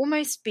that can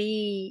almost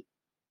be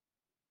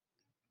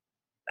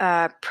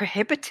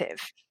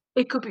prohibitive.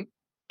 It could be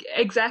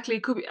exactly.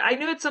 It could be. I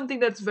know it's something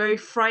that's very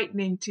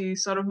frightening to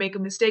sort of make a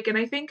mistake, and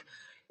I think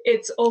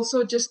it's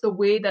also just the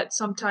way that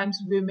sometimes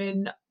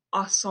women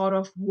are sort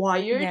of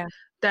wired Yeah.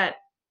 that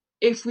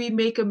if we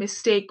make a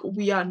mistake,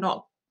 we're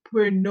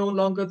no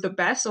longer the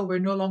best or we're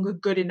no longer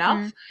good Mm.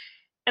 enough.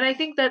 And I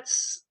think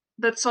that's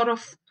sort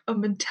of a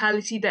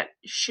mentality that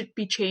should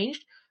be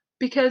changed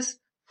because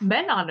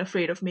men aren't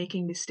afraid of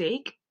making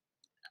mistake.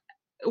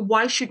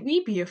 Why should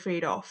we be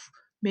afraid of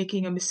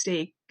making a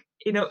mistake?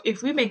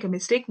 If we make a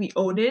mistake, we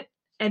own it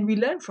and we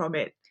learn from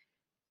it.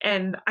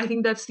 And I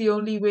think that's the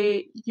only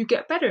way you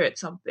get better at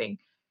something.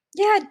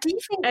 Yeah.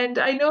 And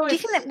I know Do you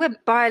think that it's, we're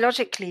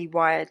biologically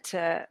wired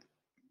to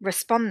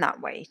respond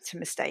that way to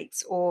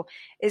mistakes, or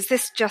is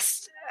this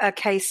just a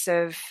case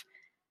of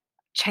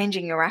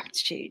changing your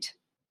attitude?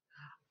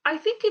 I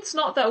think it's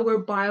not that we're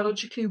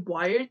biologically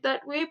wired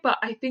that way, but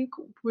I think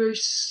we're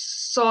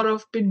sort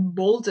of been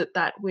molded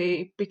that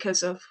way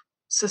because of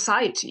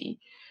society.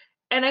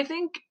 And I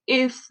think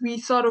if we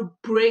sort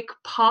of break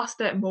past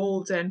that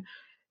mold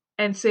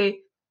and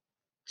say,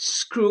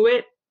 screw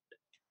it,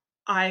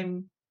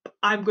 I'm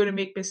I'm going to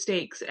make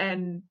mistakes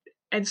and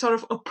sort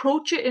of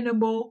approach it in a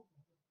more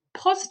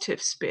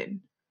positive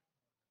spin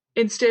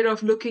instead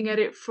of looking at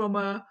it from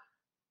a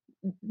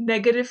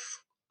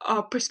negative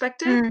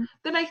perspective, Mm.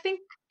 then I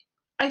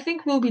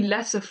think we'll be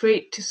less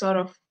afraid to sort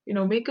of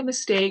make a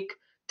mistake,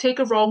 take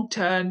a wrong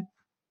turn,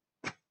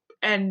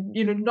 and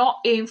not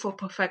aim for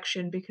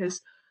perfection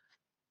because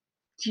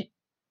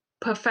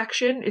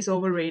perfection is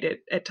overrated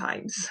at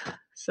times.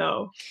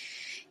 So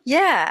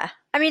Yeah.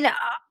 I mean,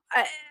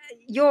 I,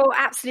 you're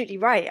absolutely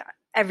right.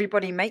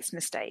 Everybody makes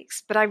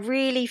mistakes, but I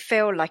really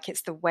feel like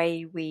it's the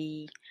way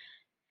we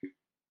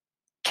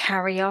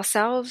carry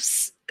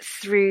ourselves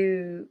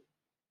through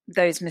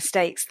those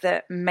mistakes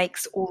that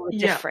makes all the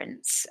yeah,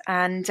 difference.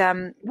 And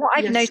what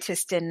I've yes,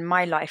 noticed in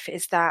my life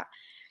is that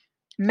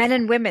men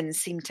and women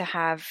seem to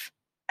have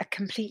a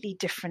completely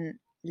different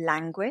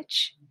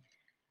language.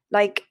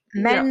 Like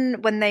yeah,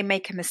 men, when they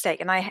make a mistake,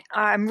 and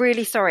I'm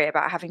really sorry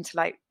about having to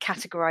like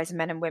categorize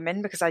men and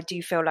women because I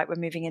do feel like we're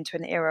moving into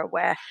an era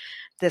where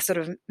the sort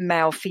of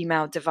male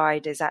female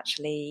divide is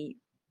actually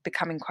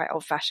becoming quite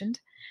old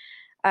fashioned.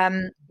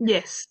 Um,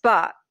 yes,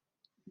 but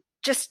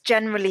just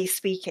generally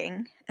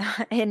speaking,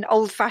 in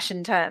old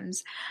fashioned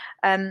terms,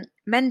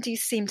 men do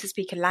seem to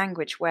speak a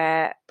language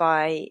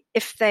whereby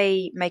if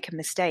they make a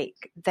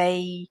mistake,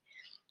 they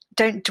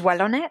don't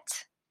dwell on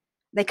it.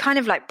 They kind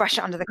of like brush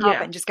it under the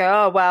carpet yeah, and just go,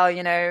 oh, well,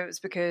 it was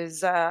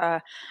because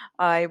I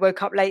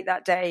woke up late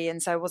that day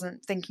and so I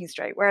wasn't thinking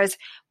straight. Whereas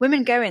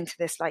women go into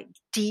this like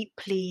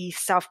deeply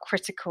self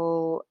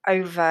critical,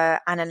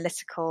 over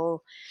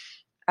analytical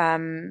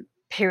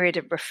period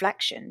of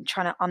reflection,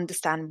 trying to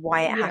understand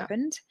why it yeah.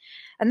 happened.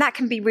 And that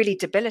can be really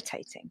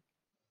debilitating.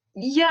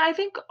 Yeah, I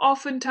think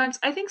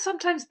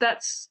sometimes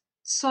that's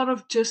sort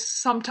of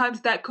just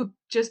sometimes that could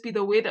just be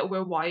the way that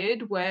we're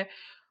wired, where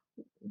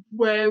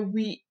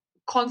we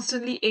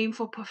constantly aim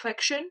for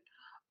perfection.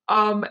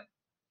 Um,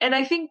 and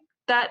I think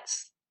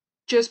that's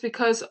just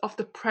because of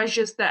the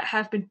pressures that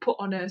have been put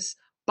on us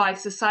by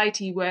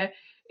society, where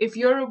if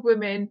you're a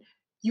woman,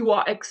 you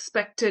are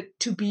expected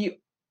to be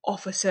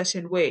of a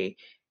certain way.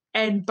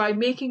 And by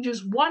making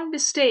just one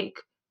mistake,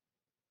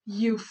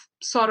 you've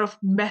sort of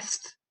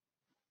messed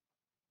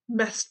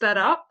that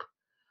up.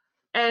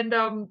 And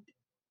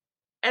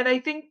and I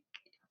think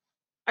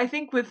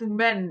with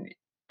men,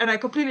 and I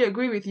completely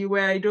agree with you,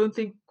 where I don't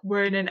think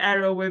we're in an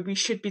era where we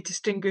should be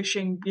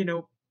distinguishing,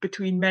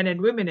 between men and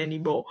women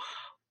anymore.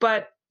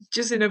 But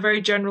just in a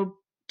very general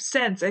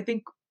sense, I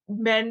think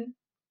men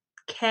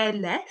care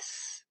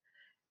less,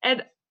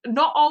 and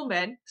not all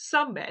men,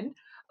 some men,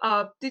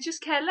 they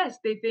just care less.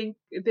 They think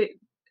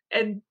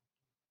and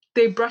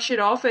they brush it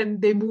off and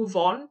they move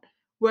on,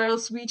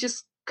 whereas we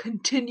just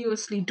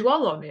continuously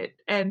dwell on it.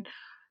 And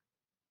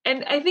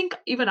I think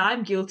even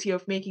I'm guilty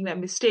of making that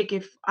mistake.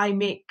 If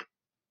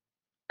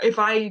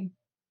I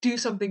do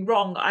something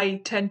wrong,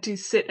 I tend to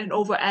sit and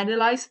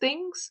overanalyze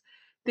things,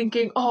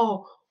 thinking,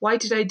 "Oh, why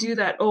did I do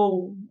that?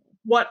 Oh,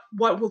 what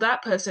will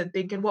that person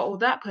think, and what will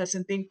that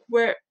person think?"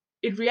 Where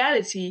in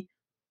reality,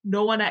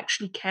 no one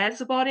actually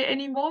cares about it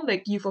anymore.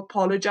 Like you've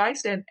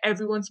apologized, and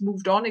everyone's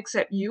moved on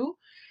except you.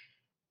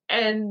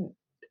 And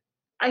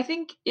I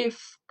think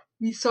if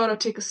we sort of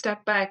take a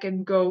step back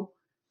and go,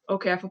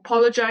 "Okay, I've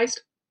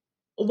apologized.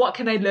 What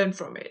can I learn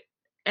from it?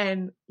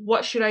 And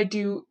what should I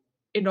do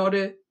in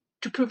order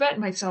to prevent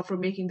myself from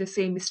making the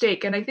same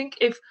mistake?" And I think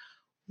if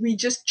we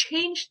just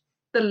change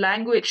the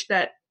language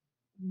that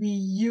we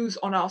use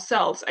on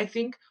ourselves, I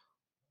think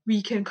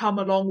we can come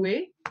a long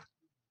way.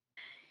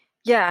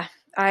 Yeah.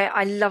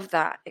 I love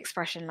that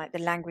expression, like the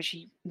language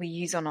we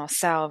use on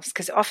ourselves,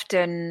 because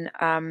often,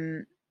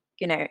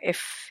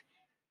 if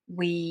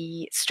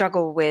we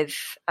struggle with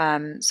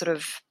sort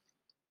of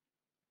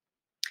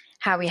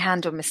how we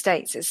handle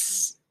mistakes,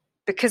 it's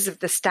because of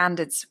the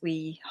standards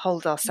we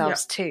hold Yeah.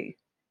 ourselves to.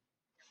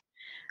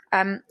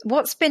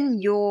 What's been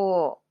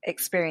your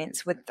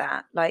experience with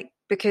that? Like,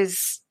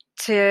 because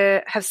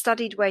to have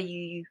studied where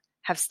you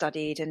have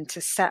studied and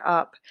to set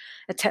up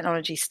a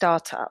technology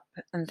startup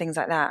and things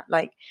like that,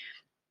 like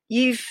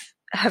you've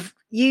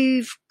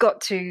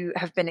got to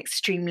have been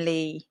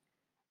extremely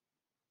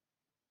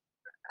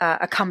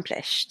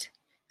accomplished,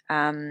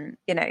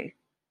 a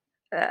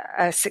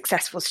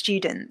successful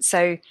student.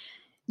 So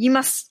you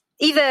must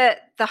either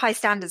the high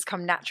standards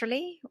come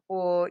naturally,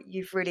 or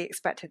you've really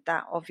expected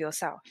that of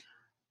yourself.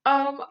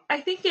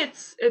 I think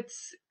it's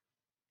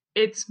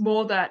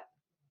more that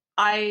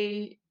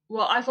I've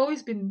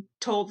always been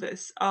told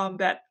this,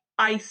 that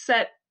I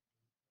set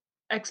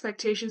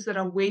expectations that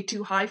are way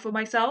too high for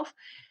myself.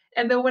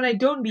 And then when I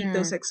don't meet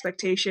those Mm.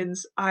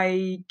 expectations,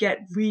 I get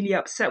really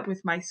upset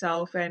with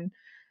myself. And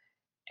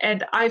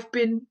I've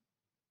been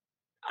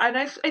and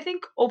I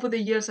think over the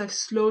years I've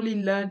slowly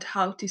learned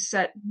how to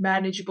set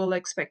manageable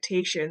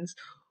expectations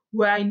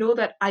where I know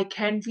that I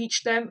can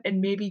reach them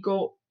and maybe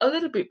go a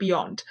little bit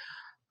beyond.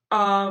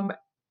 Um,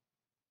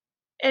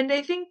 and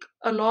I think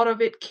a lot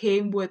of it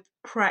came with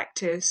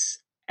practice.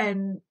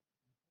 And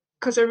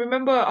because I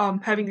remember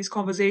having this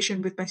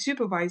conversation with my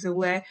supervisor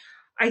where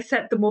I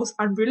set the most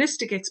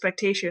unrealistic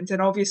expectations,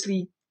 and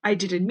obviously I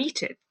didn't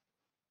meet it.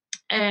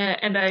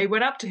 And I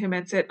went up to him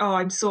and said, "Oh,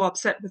 I'm so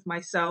upset with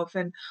myself,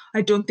 and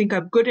I don't think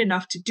I'm good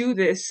enough to do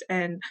this.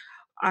 And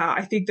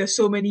I think there's uh,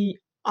 so many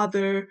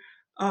other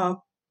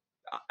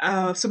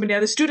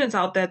students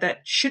out there that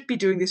should be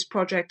doing this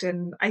project,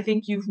 and I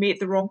think you've made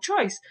the wrong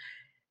choice."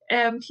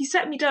 He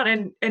sat me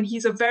down, and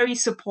he's a very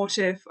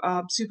supportive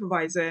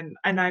supervisor,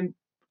 and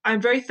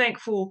I'm very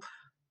thankful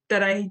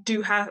that I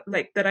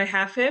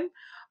have him.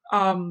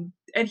 And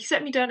he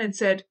sat me down and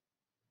said,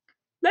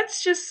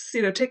 let's just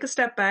take a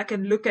step back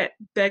and look at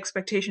the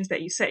expectations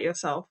that you set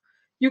yourself.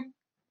 You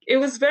It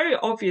was very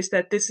obvious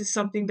that this is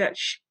something that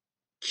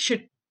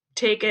should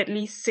take at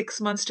least 6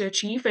 months to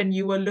achieve, and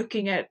you were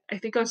looking at, I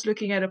think I was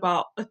looking at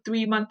about a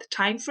 3 month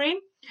time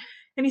frame.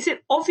 And he said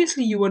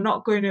obviously you were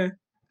not going to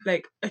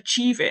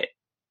achieve it.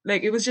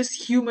 Like, it was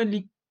just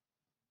humanly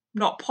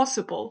not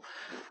possible.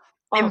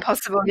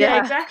 Impossible, Yeah,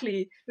 yeah.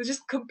 exactly. It's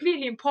just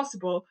completely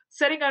impossible.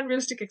 Setting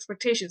unrealistic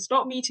expectations,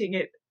 not meeting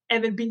it,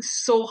 and then being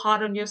so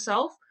hard on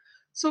yourself.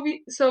 So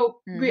we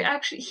Mm.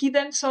 actually, he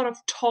then sort of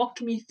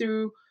talked me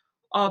through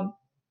um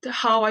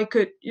how I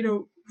could,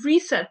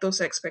 reset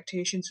those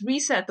expectations,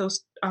 reset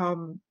those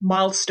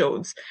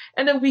milestones.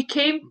 And then we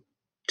came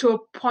to a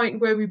point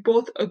where we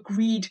both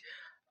agreed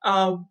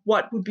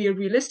what would be a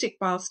realistic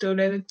milestone.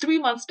 And then 3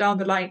 months down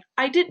the line,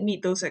 I did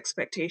meet those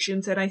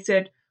expectations, and I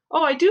said,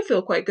 oh, I do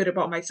feel quite good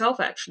about myself,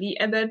 actually.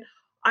 And then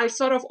I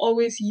sort of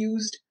always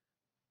used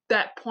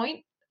that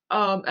point,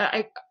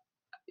 that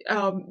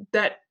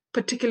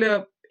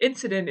particular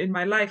incident in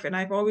my life, and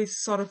I've always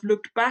sort of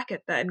looked back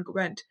at that and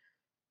went,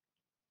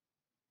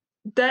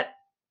 that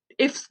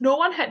if no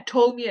one had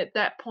told me at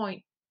that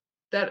point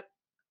that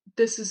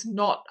this is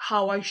not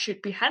how I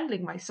should be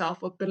handling myself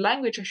or the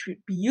language I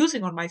should be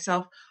using on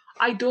myself,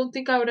 I don't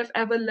think I would have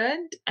ever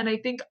learned. And I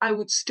think I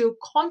would still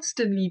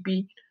constantly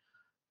be,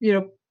 you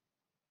know,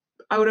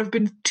 I would have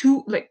been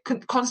too,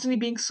 constantly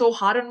being so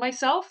hard on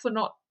myself for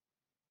not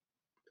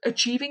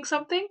achieving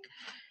something.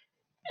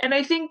 And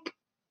I think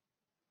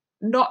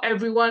not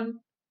everyone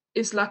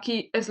is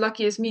lucky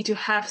as me to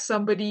have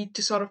somebody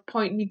to sort of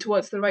point me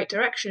towards the right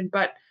direction.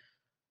 But,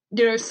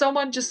 if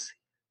someone just,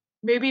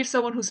 maybe if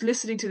someone who's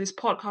listening to this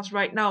podcast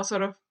right now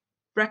sort of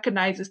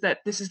recognizes that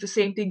this is the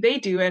same thing they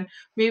do, and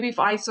maybe if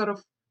I sort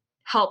of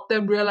help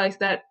them realize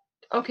that,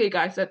 okay,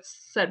 guys, let's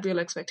set real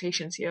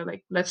expectations here.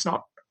 Like, let's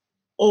not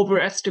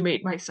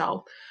overestimate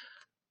myself.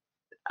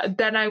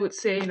 Then I would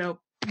say,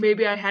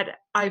 maybe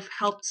I've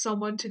helped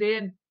someone today,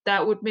 and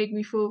that would make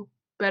me feel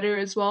better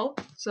as well.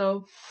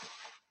 So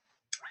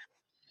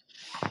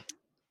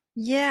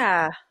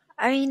Yeah.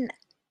 I mean,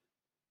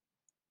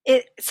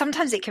 it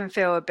sometimes it can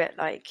feel a bit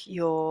like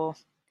you're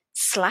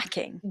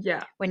slacking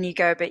yeah, when you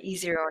go a bit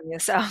easier on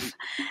yourself.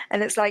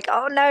 And it's like,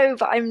 oh no,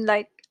 but I'm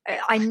like,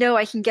 I know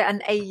I can get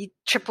an A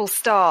triple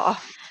star,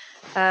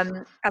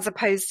 as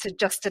opposed to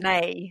just an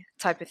A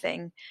type of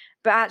thing.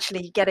 But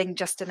actually, getting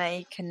just an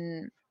A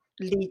can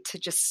lead to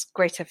just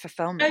greater I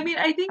fulfillment. mean,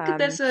 I think Um,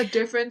 there's a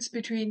difference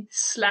between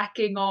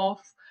slacking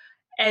off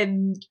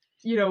and,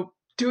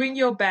 doing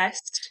your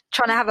best.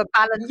 Trying to have a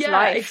balanced Yeah,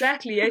 life.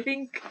 exactly. I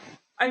think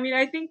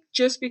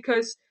just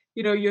because,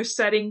 you're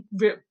setting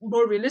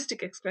more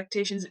realistic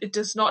expectations, it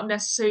does not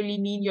necessarily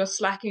mean you're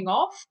slacking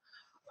off.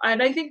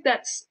 And I think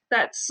that's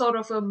sort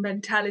of a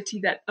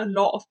mentality that a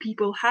lot of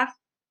people have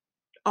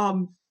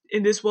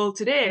in this world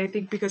today. I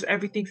think because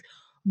everything's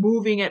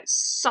moving at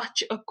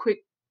such a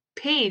quick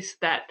pace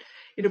that,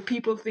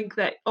 people think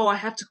that, oh, I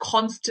have to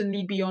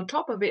constantly be on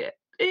top of it.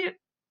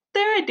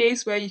 there are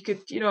days where you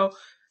could,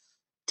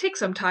 take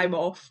some time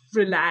off,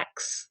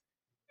 relax,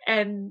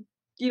 and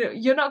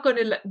you're not going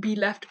to be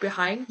left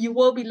behind. You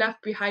will be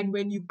left behind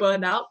when you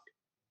burn out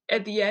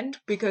at the end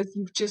because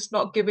you've just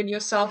not given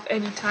yourself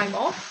any time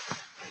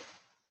off.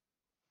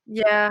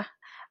 Yeah.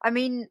 I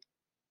mean,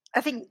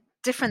 I think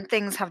different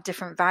things have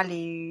different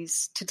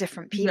values to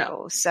different Yeah.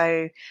 people.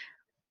 So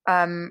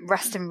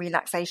rest and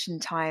relaxation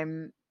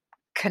time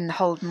can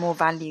hold more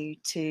value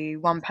to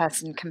one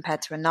person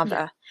compared to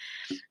another.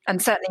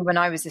 And certainly when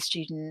I was a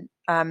student,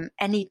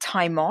 any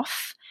time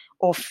off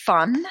or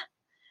fun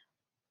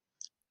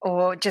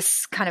or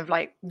just kind of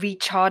like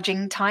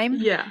recharging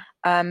time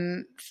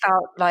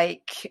felt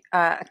like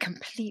a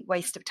complete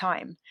waste of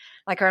time.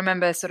 Like I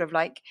remember sort of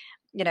like,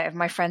 if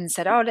my friends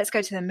said, oh, let's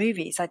go to the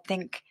movies, I'd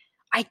think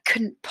I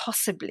couldn't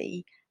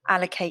possibly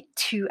allocate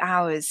 2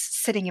 hours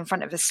sitting in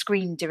front of a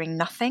screen doing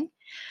nothing.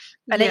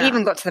 And it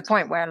even got to the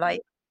point where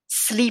like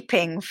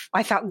sleeping,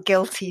 I felt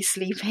guilty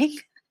sleeping.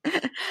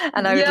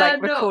 And I would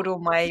like record all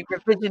my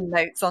revision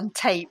notes on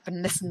tape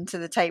and listen to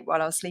the tape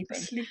while I was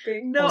sleeping.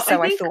 No,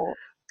 so I thought.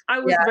 I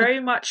was very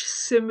much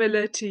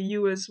similar to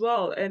you as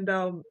well. And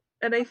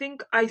I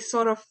think I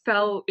sort of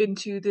fell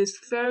into this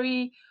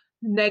very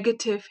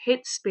negative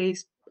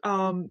headspace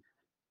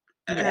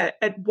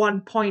at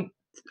one point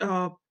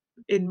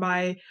in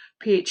my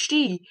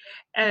PhD.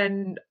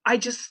 And I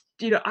just,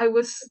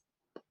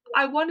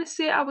 I want to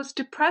say I was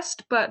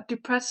depressed, but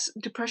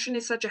depression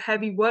is such a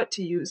heavy word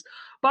to use.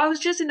 But I was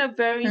just in a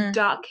very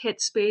dark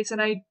headspace,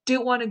 and I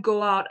didn't want to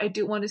go out. I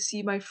didn't want to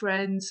see my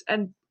friends,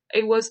 and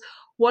it was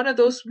one of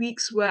those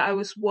weeks where I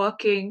was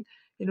working,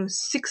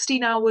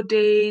 16-hour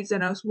days,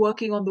 and I was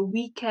working on the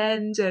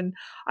weekends, and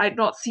I'd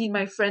not seen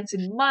my friends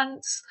in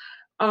months.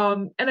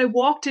 And I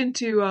walked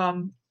into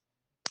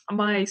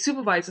my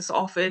supervisor's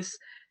office,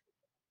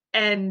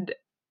 and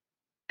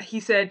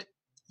he said,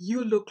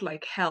 "You look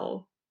like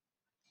hell."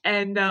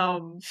 And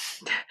and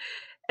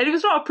it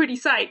was not a pretty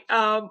sight.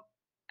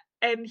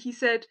 And he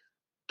said,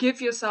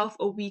 "Give yourself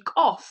a week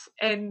off."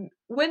 And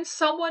when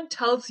someone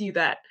tells you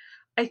that,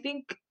 I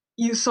think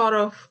you sort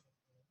of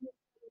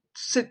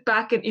sit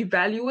back and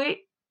evaluate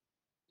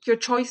your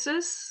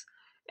choices,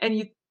 and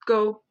you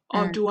go,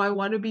 "Oh, do I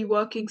want to be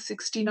working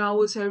 16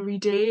 hours every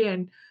day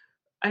and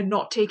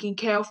not taking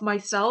care of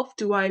myself?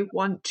 Do I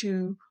want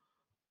to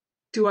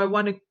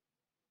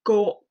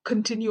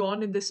continue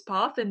on in this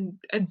path and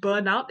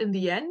burn out in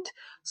the end?"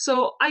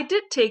 So I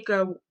did take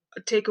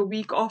a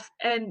week off,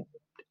 and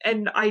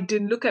I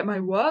didn't look at my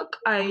work.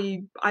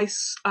 I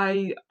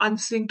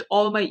unsynced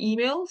all my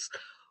emails,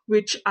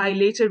 which I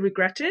later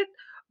regretted,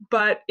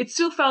 but it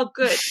still felt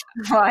good.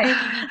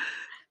 Right.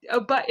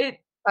 But it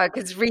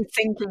because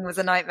rethinking was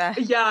a nightmare.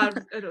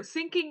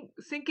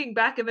 Thinking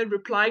back and then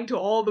replying to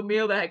all the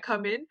mail that had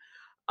come in.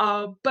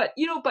 But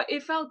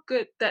it felt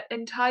good that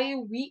entire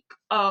week.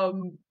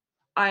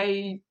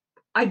 I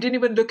didn't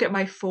even look at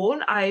my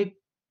phone. I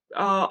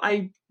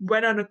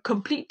went on a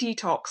complete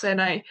detox,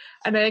 and I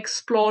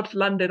explored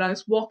London. I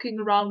was walking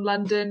around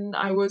London.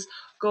 I was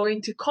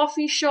going to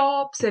coffee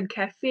shops and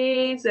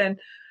cafes, and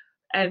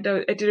I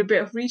did a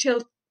bit of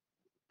retail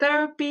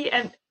therapy,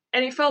 and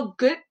it felt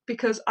good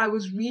because I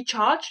was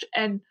recharged,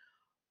 and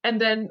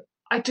then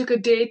I took a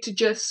day to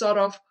just sort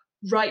of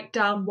write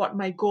down what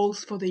my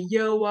goals for the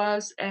year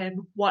was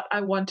and what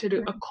I wanted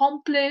to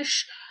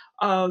accomplish.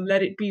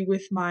 Let it be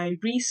with my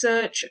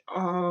research,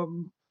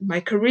 my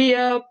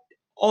career,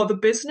 or the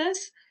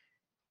business.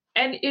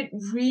 And it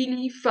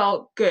really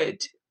felt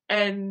good.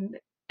 And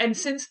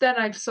since then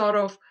uh,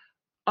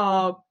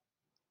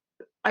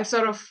 I've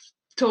sort of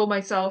told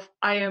myself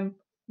I am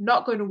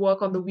not going to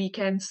work on the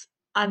weekends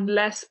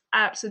unless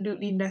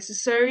absolutely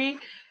necessary.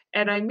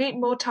 And I made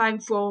more time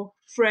for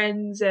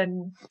friends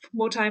and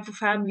more time for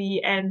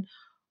family. And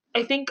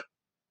I think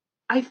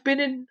I've been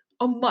in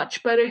a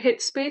much better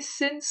headspace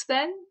since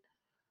then.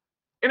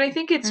 And I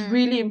think it's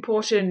really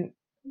important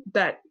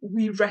that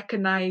we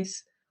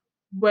recognize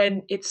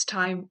when it's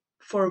time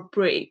for a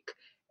break.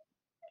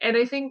 And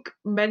I think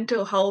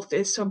mental health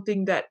is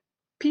something that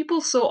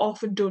people so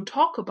often don't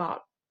talk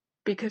about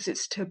because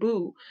it's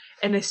taboo.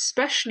 And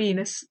especially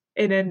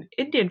in an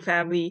Indian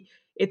family,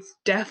 it's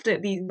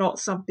definitely not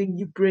something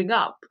you bring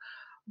up.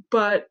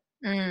 But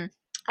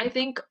I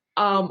think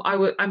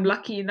I'm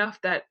lucky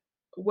enough that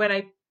when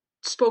I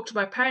spoke to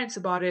my parents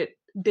about it,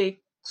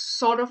 they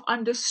sort of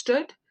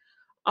understood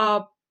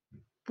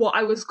what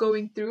I was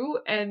going through,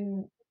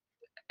 and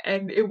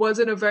it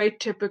wasn't a very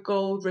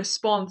typical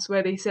response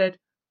where they said,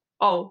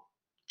 "Oh,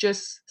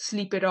 just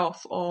sleep it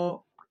off,"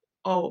 or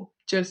 "Oh,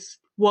 just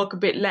work a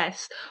bit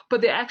less."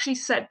 But they actually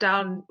sat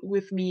down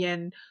with me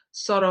and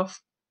sort of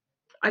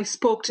I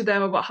spoke to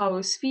them about how I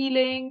was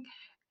feeling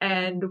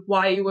and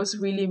why it was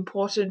really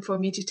important for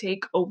me to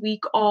take a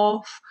week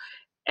off.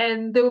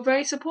 And they were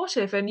very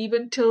supportive. And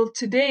even till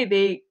today,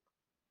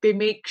 they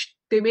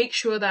make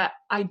sure that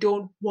I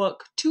don't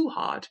work too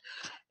hard.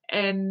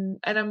 And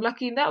I'm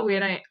lucky in that way.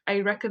 And I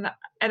reckon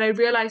and I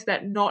realize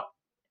that not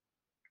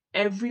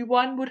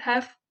everyone would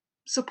have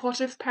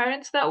supportive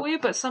parents that way,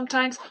 but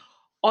sometimes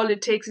all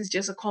it takes is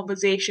just a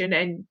conversation,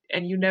 and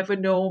you never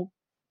know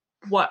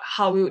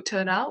how it would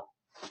turn out.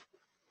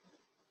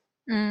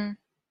 Mm.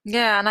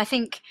 Yeah, and I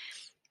think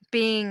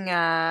being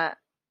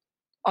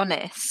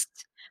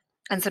honest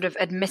and sort of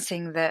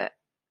admitting that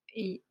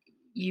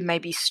you may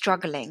be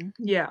struggling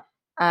Yeah.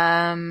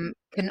 can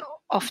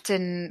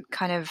often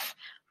kind of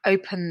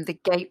open the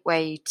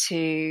gateway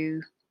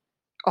to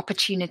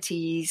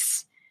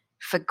opportunities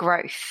for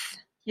growth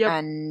Yep.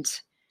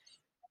 and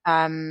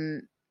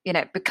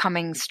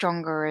becoming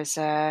stronger as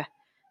a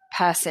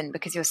person,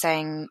 because you're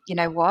saying, you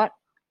know what,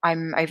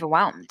 I'm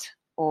overwhelmed,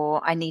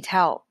 or I need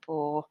help,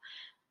 or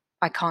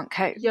I can't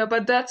cope. Yeah,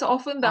 but that's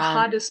often the Um,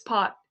 hardest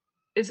part,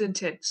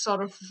 isn't it?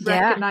 Sort of yeah,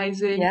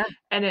 recognizing yeah,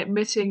 and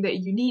admitting that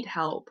you need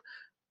help,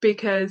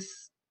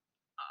 because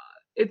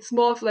it's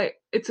more of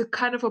like, it's a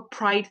kind of a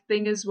pride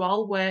thing as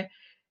well, where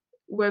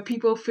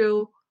people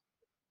feel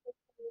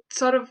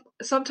sort of,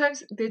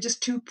 sometimes they're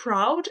just too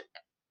proud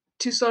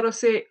to sort of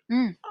say,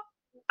 mm.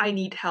 I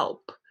need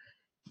help.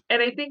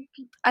 And I think,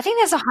 I think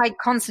there's a high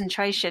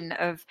concentration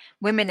of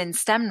women in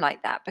STEM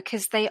like that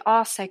because they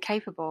are so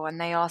capable and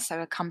they are so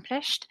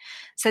accomplished.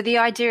 So the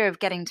idea of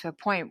getting to a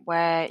point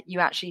where you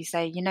actually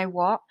say, you know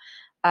what,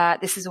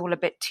 this is all a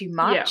bit too yeah,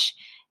 much,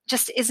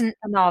 just isn't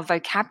in our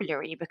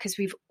vocabulary because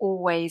we've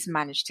always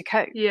managed to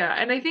cope. yeah.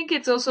 And I think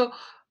it's also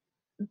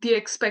the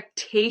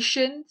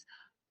expectations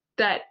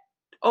that,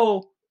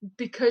 oh,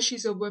 because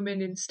she's a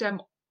woman in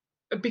STEM,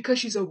 because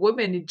she's a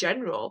woman in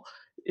general,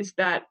 is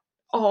that,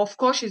 oh, of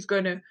course she's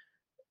going to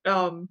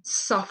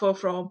suffer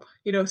from,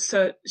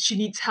 so she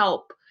needs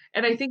help.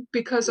 And I think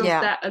because of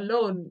Yeah, that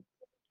alone,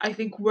 I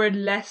think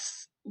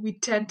we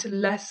tend to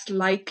less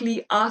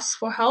likely ask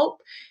for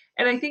help.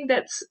 And I think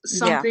that's yeah,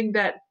 something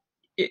that,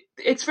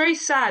 it's very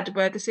sad,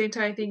 but at the same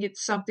time, I think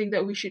it's something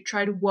that we should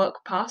try to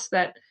work past,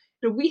 that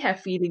we have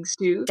feelings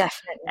too.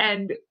 definitely.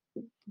 And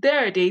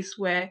there are days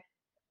where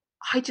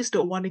I just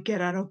don't want to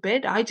get out of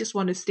bed. I just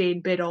want to stay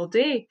in bed all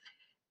day.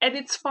 And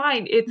it's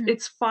fine. Mm.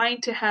 It's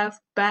fine to have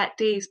bad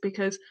days,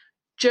 because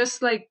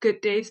just like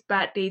good days,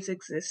 bad days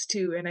exist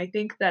too. And I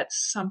think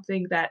that's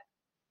something that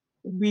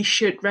we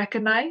should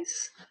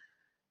recognize.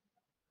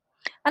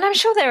 And I'm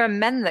sure there are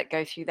men that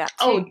go through that too.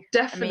 Oh, I mean, I'm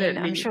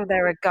definitely. sure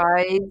there are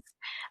guys.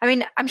 I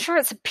mean, I'm sure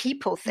it's a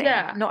people thing,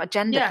 Yeah. not a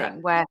gender Yeah.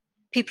 thing, where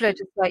people are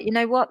just like, you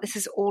know what, this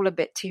is all a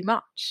bit too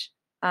much.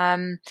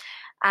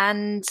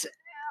 And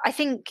I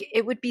think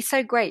it would be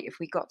so great if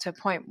we got to a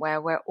point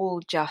where we're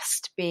all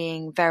just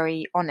being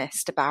very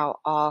honest about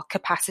our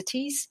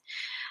capacities.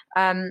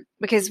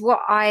 Because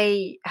what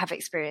I have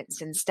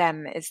experienced in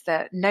STEM is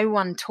that no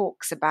one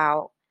talks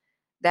about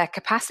their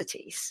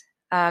capacities.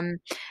 And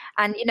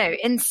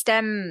in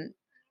STEM,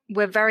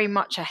 we're very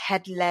much a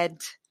head-led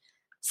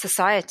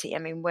society. I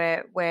mean,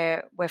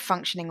 we're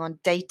functioning on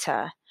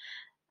data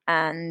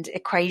and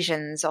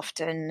equations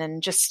often,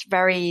 and just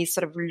very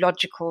sort of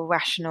logical,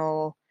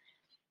 rational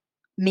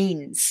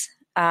means.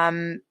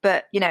 But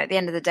at the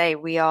end of the day,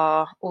 we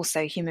are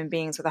also human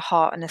beings with a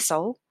heart and a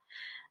soul.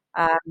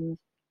 Um,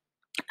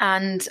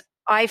 and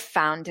I've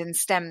found in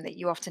STEM that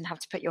you often have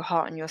to put your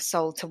heart and your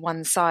soul to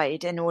one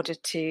side in order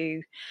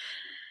to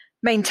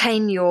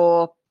maintain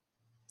your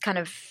kind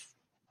of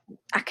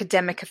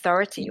academic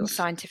authority or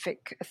scientific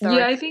Yeah,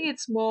 authority. I think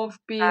it's more of Um,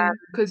 being,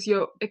 because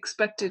you're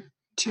expected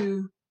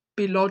to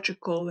be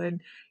logical,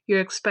 and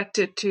you're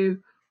expected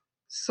to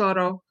sort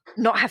of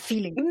not have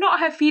feelings. not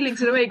have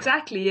feelings in a way,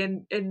 exactly,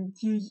 and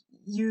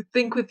you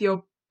think with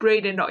your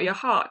brain and not your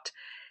heart.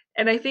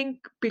 And I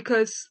think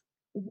because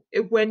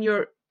when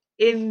you're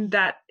in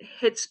that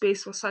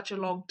headspace for such a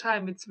long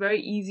time, it's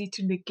very easy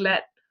to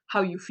neglect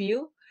how you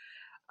feel.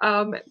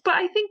 But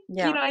I think,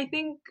 Yeah. I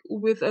think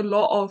with a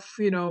lot of,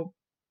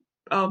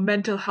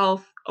 mental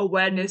health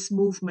awareness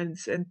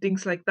movements and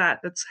things like that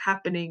that's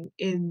happening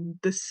in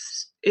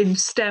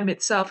STEM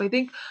itself, I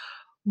think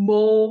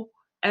more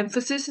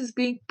emphasis is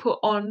being put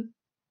on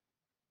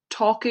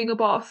talking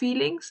about our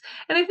feelings.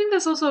 And I think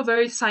there's also a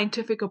very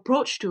scientific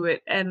approach to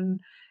it, and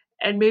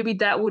maybe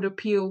that would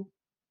appeal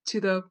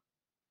to the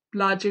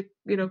larger,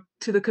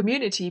 to the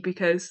community,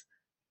 because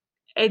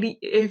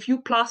if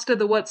you plaster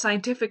the word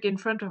scientific in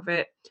front of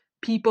it,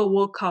 people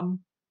will come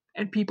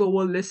and people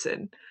will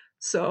listen.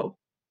 So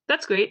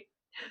that's great.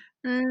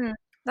 Mm,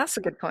 that's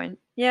a good point.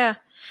 Yeah.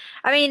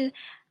 I mean,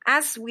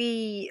 as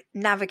we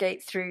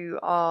navigate through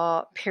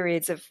our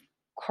periods of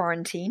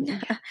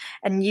quarantine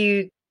and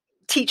you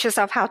teach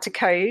yourself how to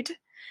code,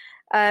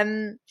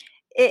 um,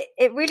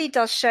 it really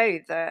does show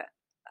that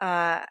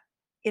uh,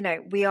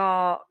 we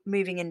are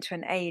moving into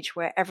an age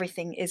where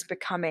everything is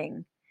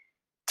becoming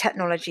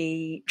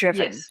technology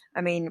driven. Yes.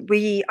 I mean,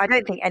 I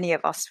don't think any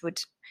of us would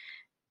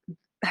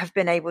have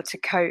been able to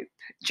cope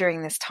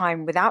during this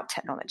time without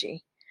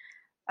technology.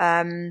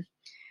 Um,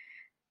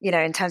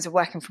 in terms of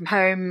working from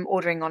home,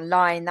 ordering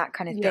online, that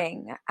kind of Yeah.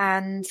 thing.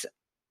 And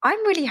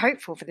I'm really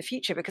hopeful for the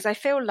future because I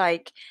feel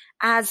like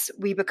as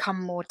we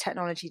become more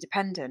technology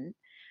dependent,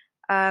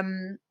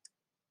 um,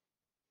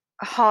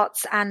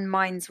 hearts and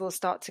minds will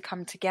start to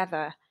come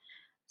together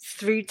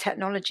through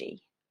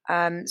technology.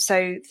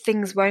 So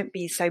things won't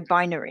be so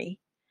binary.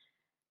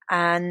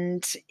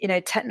 and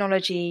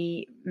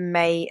technology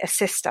may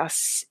assist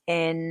us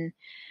in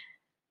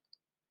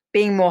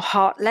being more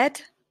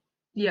heart-led,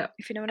 Yeah.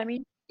 if you know what I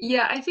mean.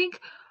 Yeah, I think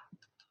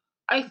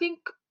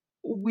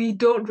we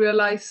don't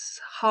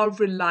realize how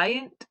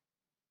reliant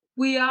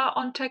we are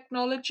on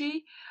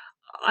technology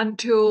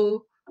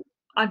until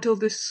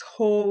this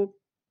whole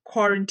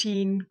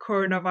quarantine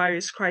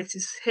coronavirus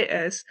crisis hit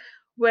us,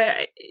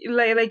 where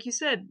like you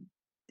said,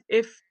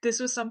 if this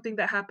was something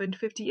that happened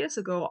 50 years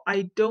ago,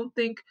 I don't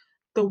think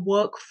the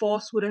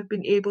workforce would have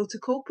been able to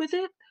cope with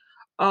it.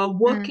 Mm.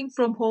 Working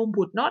from home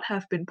would not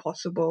have been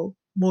possible,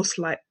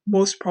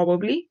 most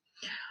probably.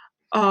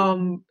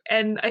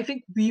 And I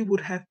think we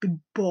would have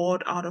been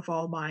bored out of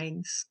our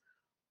minds.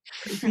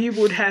 We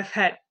would have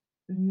had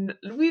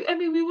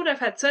we would have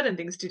had certain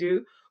things to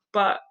do,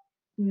 but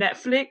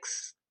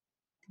Netflix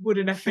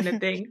wouldn't have been a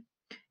thing.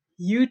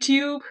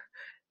 YouTube,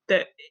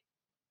 the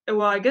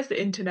well, I guess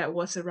the internet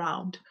was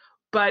around,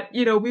 but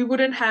we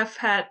wouldn't have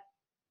had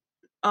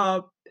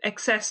uh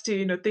access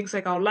to things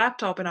like our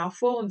laptop and our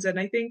phones. And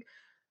I think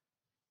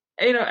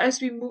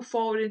as we move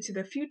forward into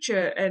the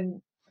future,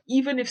 and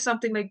even if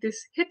something like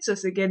this hits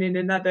us again in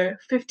another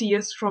 50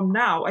 years from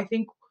now, I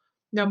think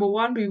number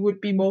one, we would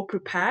be more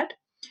prepared.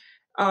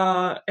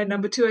 And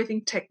number two, I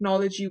think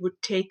technology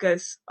would take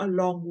us a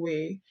long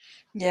way.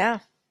 Yeah,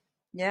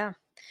 yeah.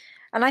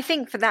 And I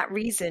think for that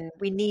reason,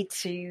 we need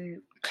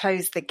to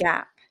close the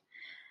gap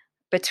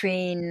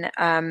between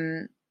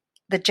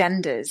the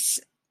genders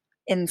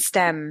in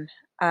STEM.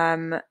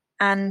 And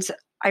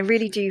I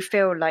really do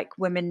feel like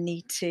women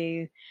need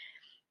to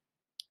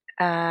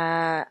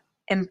uh,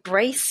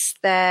 embrace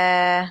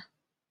their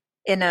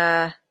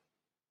inner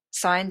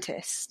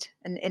scientist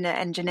and inner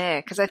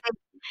engineer, because I think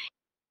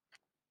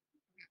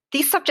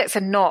these subjects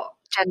are not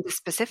gender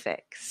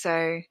specific.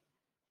 So,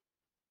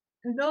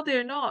 No,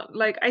 they're not.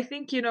 Like, I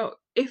think,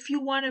 if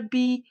you want to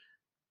be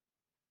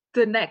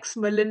the next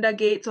Melinda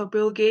Gates or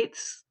Bill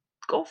Gates,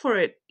 go for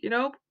it.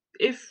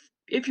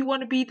 If you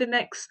want to be the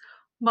next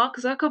Mark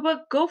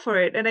Zuckerberg, go for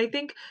it. And I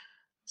think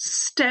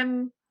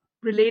STEM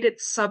related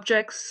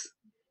subjects,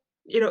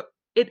 you know,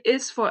 it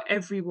is for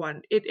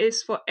everyone. It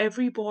is for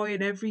every boy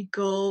and every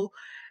girl.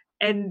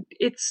 And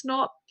it's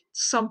not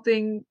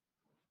something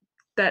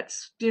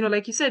that's,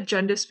 like you said,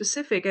 gender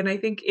specific. And I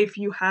think if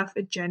you have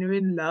a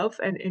genuine love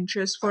and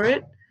interest for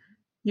it,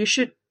 you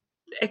should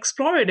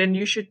explore it and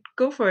you should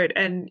go for it.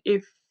 And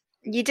if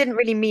you didn't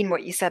really mean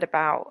what you said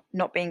about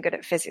not being good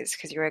at physics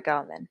because you're a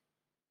girl, then,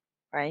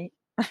 right?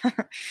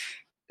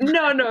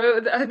 no,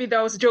 I mean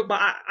that was a joke, but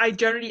I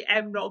generally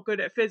am not good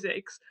at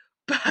physics.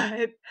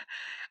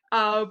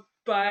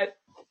 But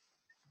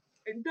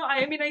no,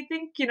 I mean I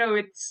think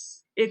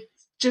it's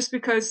just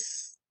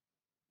because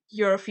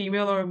you're a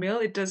female or a male,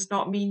 it does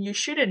not mean you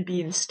shouldn't be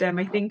in STEM.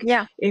 I think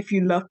Yeah. if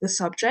you love the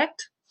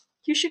subject,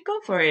 you should go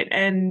for it.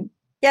 And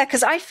Yeah,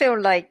 because I feel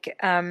like,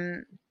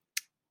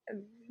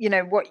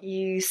 what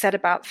you said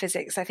about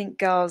physics, I think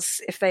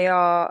girls, if they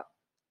are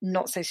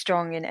not so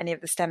strong in any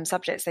of the STEM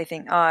subjects, they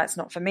think, it's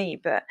not for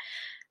me. But,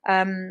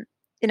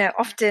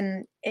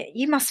 often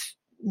you must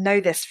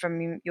know this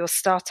from your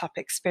startup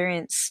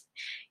experience.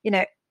 You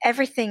know,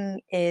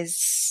 everything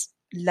is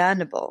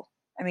learnable.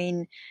 I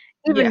mean,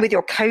 even yeah, with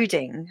your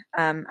coding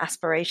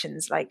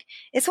aspirations, like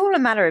it's all a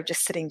matter of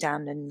just sitting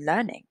down and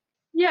learning.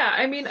 yeah.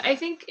 I mean, I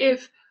think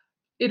if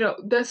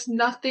there's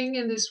nothing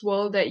in this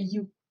world that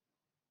you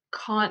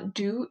can't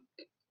do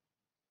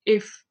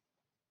if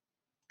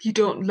you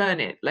don't learn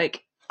it.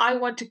 Like, I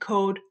want to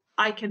code,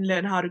 I can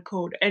learn how to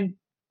code, and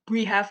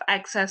we have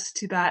access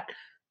to that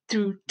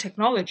through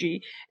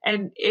technology.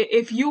 And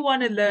if you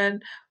want to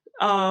learn,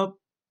 I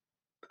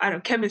don't know,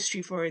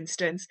 chemistry, for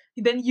instance,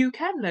 then you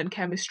can learn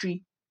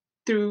chemistry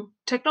through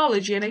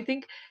technology. And I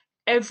think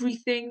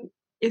everything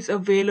is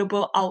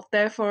available out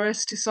there for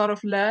us to sort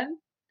of learn.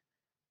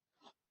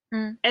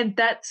 Mm, And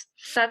that's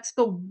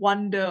the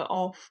wonder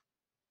of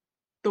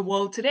the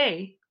world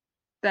today,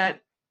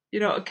 that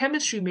a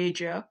chemistry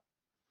major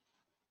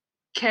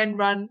can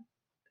run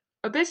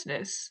a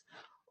business,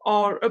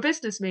 or a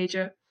business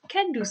major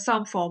can do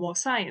some form of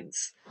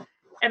science.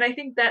 And I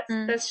think that's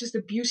mm. that's just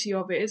the beauty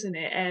of it, isn't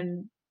it?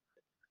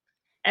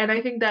 And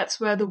I think that's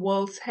where the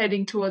world's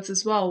heading towards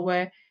as well,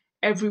 where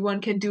everyone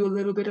can do a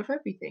little bit of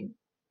everything.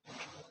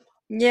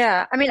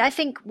 Yeah, I mean, I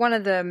think one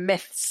of the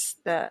myths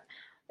that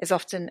is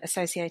often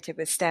associated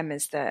with STEM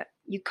is that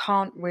you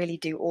can't really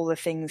do all the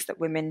things that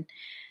women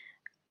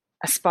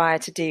aspire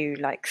to do,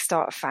 like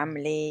start a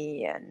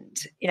family and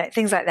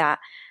things like that.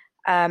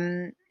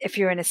 If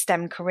you're in a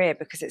STEM career,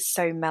 because it's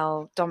so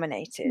male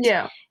dominated.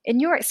 Yeah.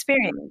 In your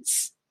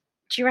experience,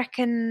 do you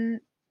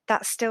reckon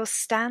that still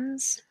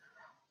stands?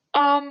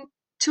 Um,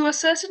 to a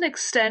certain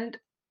extent,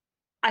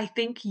 I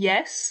think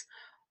yes,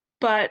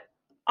 but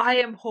I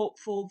am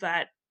hopeful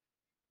that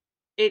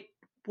it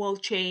will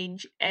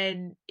change,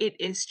 and it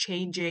is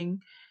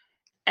changing.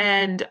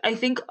 And I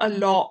think a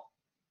lot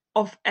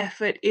of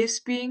effort is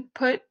being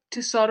put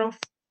to sort of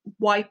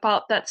wipe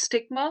out that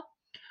stigma.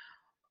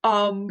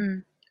 Um,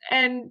 Mm.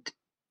 and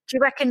Do you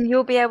reckon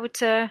you'll be able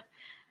to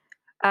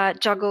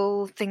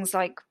juggle things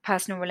like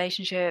personal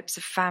relationships,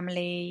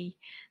 family,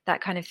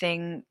 that kind of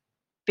thing,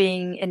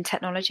 being in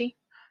technology?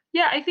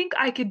 Yeah, I think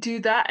I could do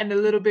that and a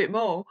little bit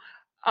more.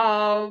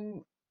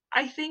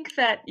 I think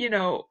that,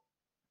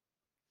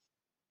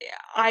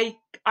 I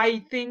I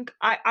think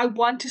I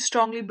want to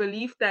strongly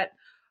believe that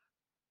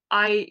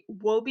I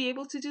will be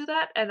able to do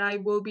that, and I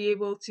will be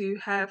able to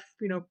have,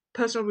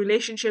 personal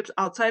relationships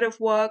outside of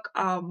work,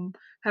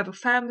 have a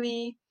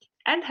family,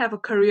 and have a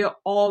career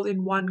all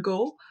in one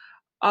go.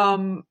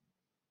 Um,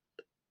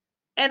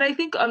 and I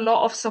think a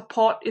lot of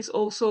support is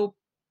also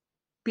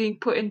being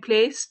put in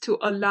place to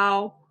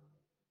allow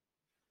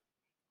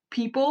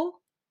people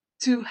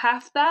to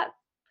have that.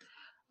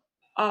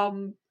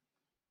 Um,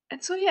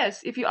 and so,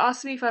 yes, if you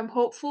ask me if I'm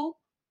hopeful,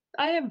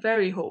 I am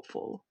very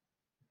hopeful.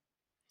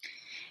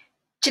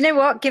 Do you know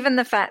what? Given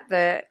the fact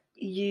that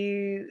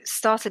you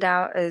started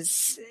out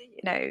as,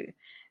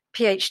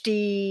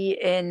 PhD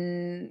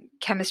in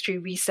chemistry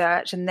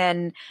research and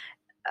then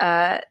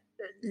uh,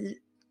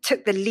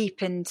 took the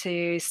leap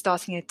into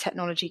starting a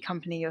technology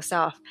company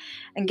yourself,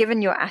 and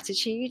given your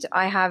attitude,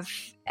 I have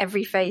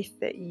every faith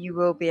that you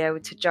will be able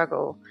to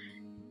juggle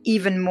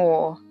even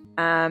more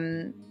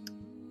in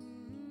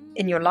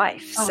your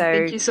life. Oh,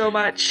 thank you so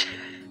much.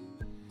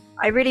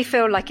 I really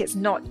feel like it's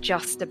not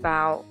just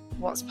about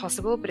what's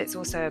possible, but it's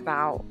also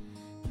about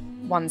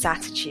one's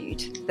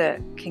attitude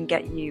that can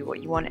get you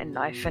what you want in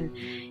life. And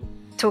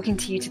talking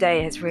to you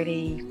today has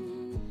really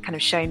kind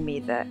of shown me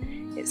that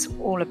it's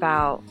all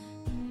about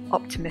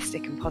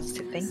optimistic and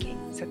positive thinking.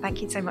 So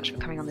thank you so much for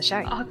coming on the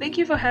show. Oh, thank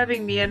you for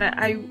having me. And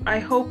I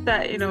hope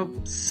that,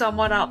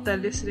 someone out there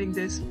listening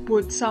this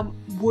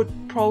would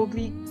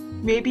probably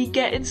maybe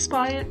get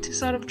inspired to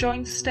sort of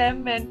join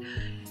STEM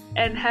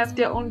and have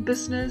their own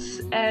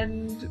business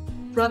and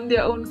run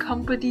their own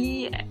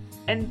company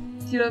and,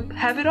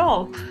 have it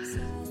all.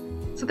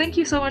 So thank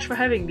you so much for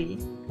having me.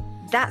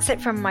 That's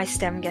it from my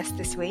STEM guest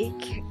this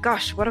week.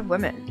 Gosh, what a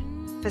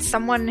woman. For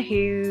someone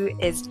who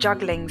is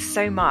juggling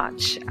so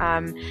much,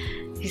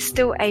 who's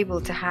still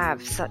able to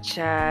have such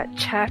a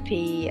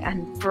chirpy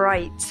and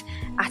bright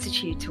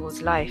attitude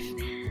towards life,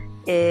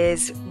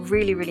 is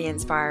really, really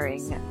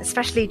inspiring,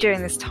 especially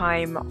during this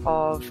time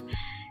of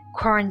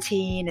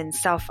quarantine and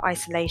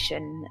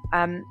self-isolation.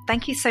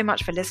 Thank you so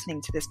much for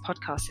listening to this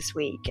podcast this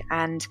week.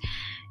 And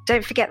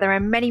don't forget, there are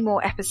many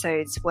more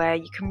episodes where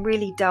you can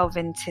really delve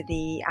into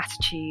the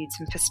attitudes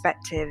and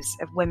perspectives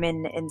of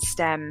women in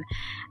STEM.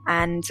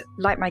 And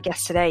like my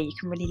guest today, you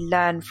can really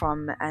learn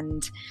from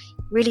and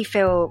really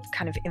feel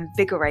kind of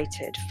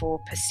invigorated for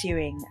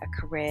pursuing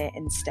a career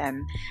in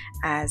STEM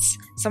as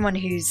someone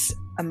who's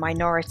a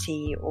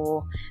minority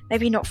or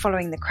maybe not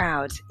following the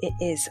crowd. It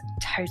is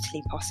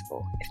totally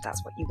possible if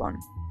that's what you want.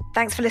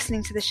 Thanks for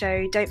listening to the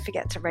show. Don't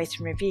forget to rate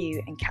and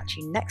review, and catch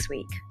you next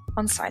week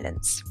on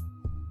Silence.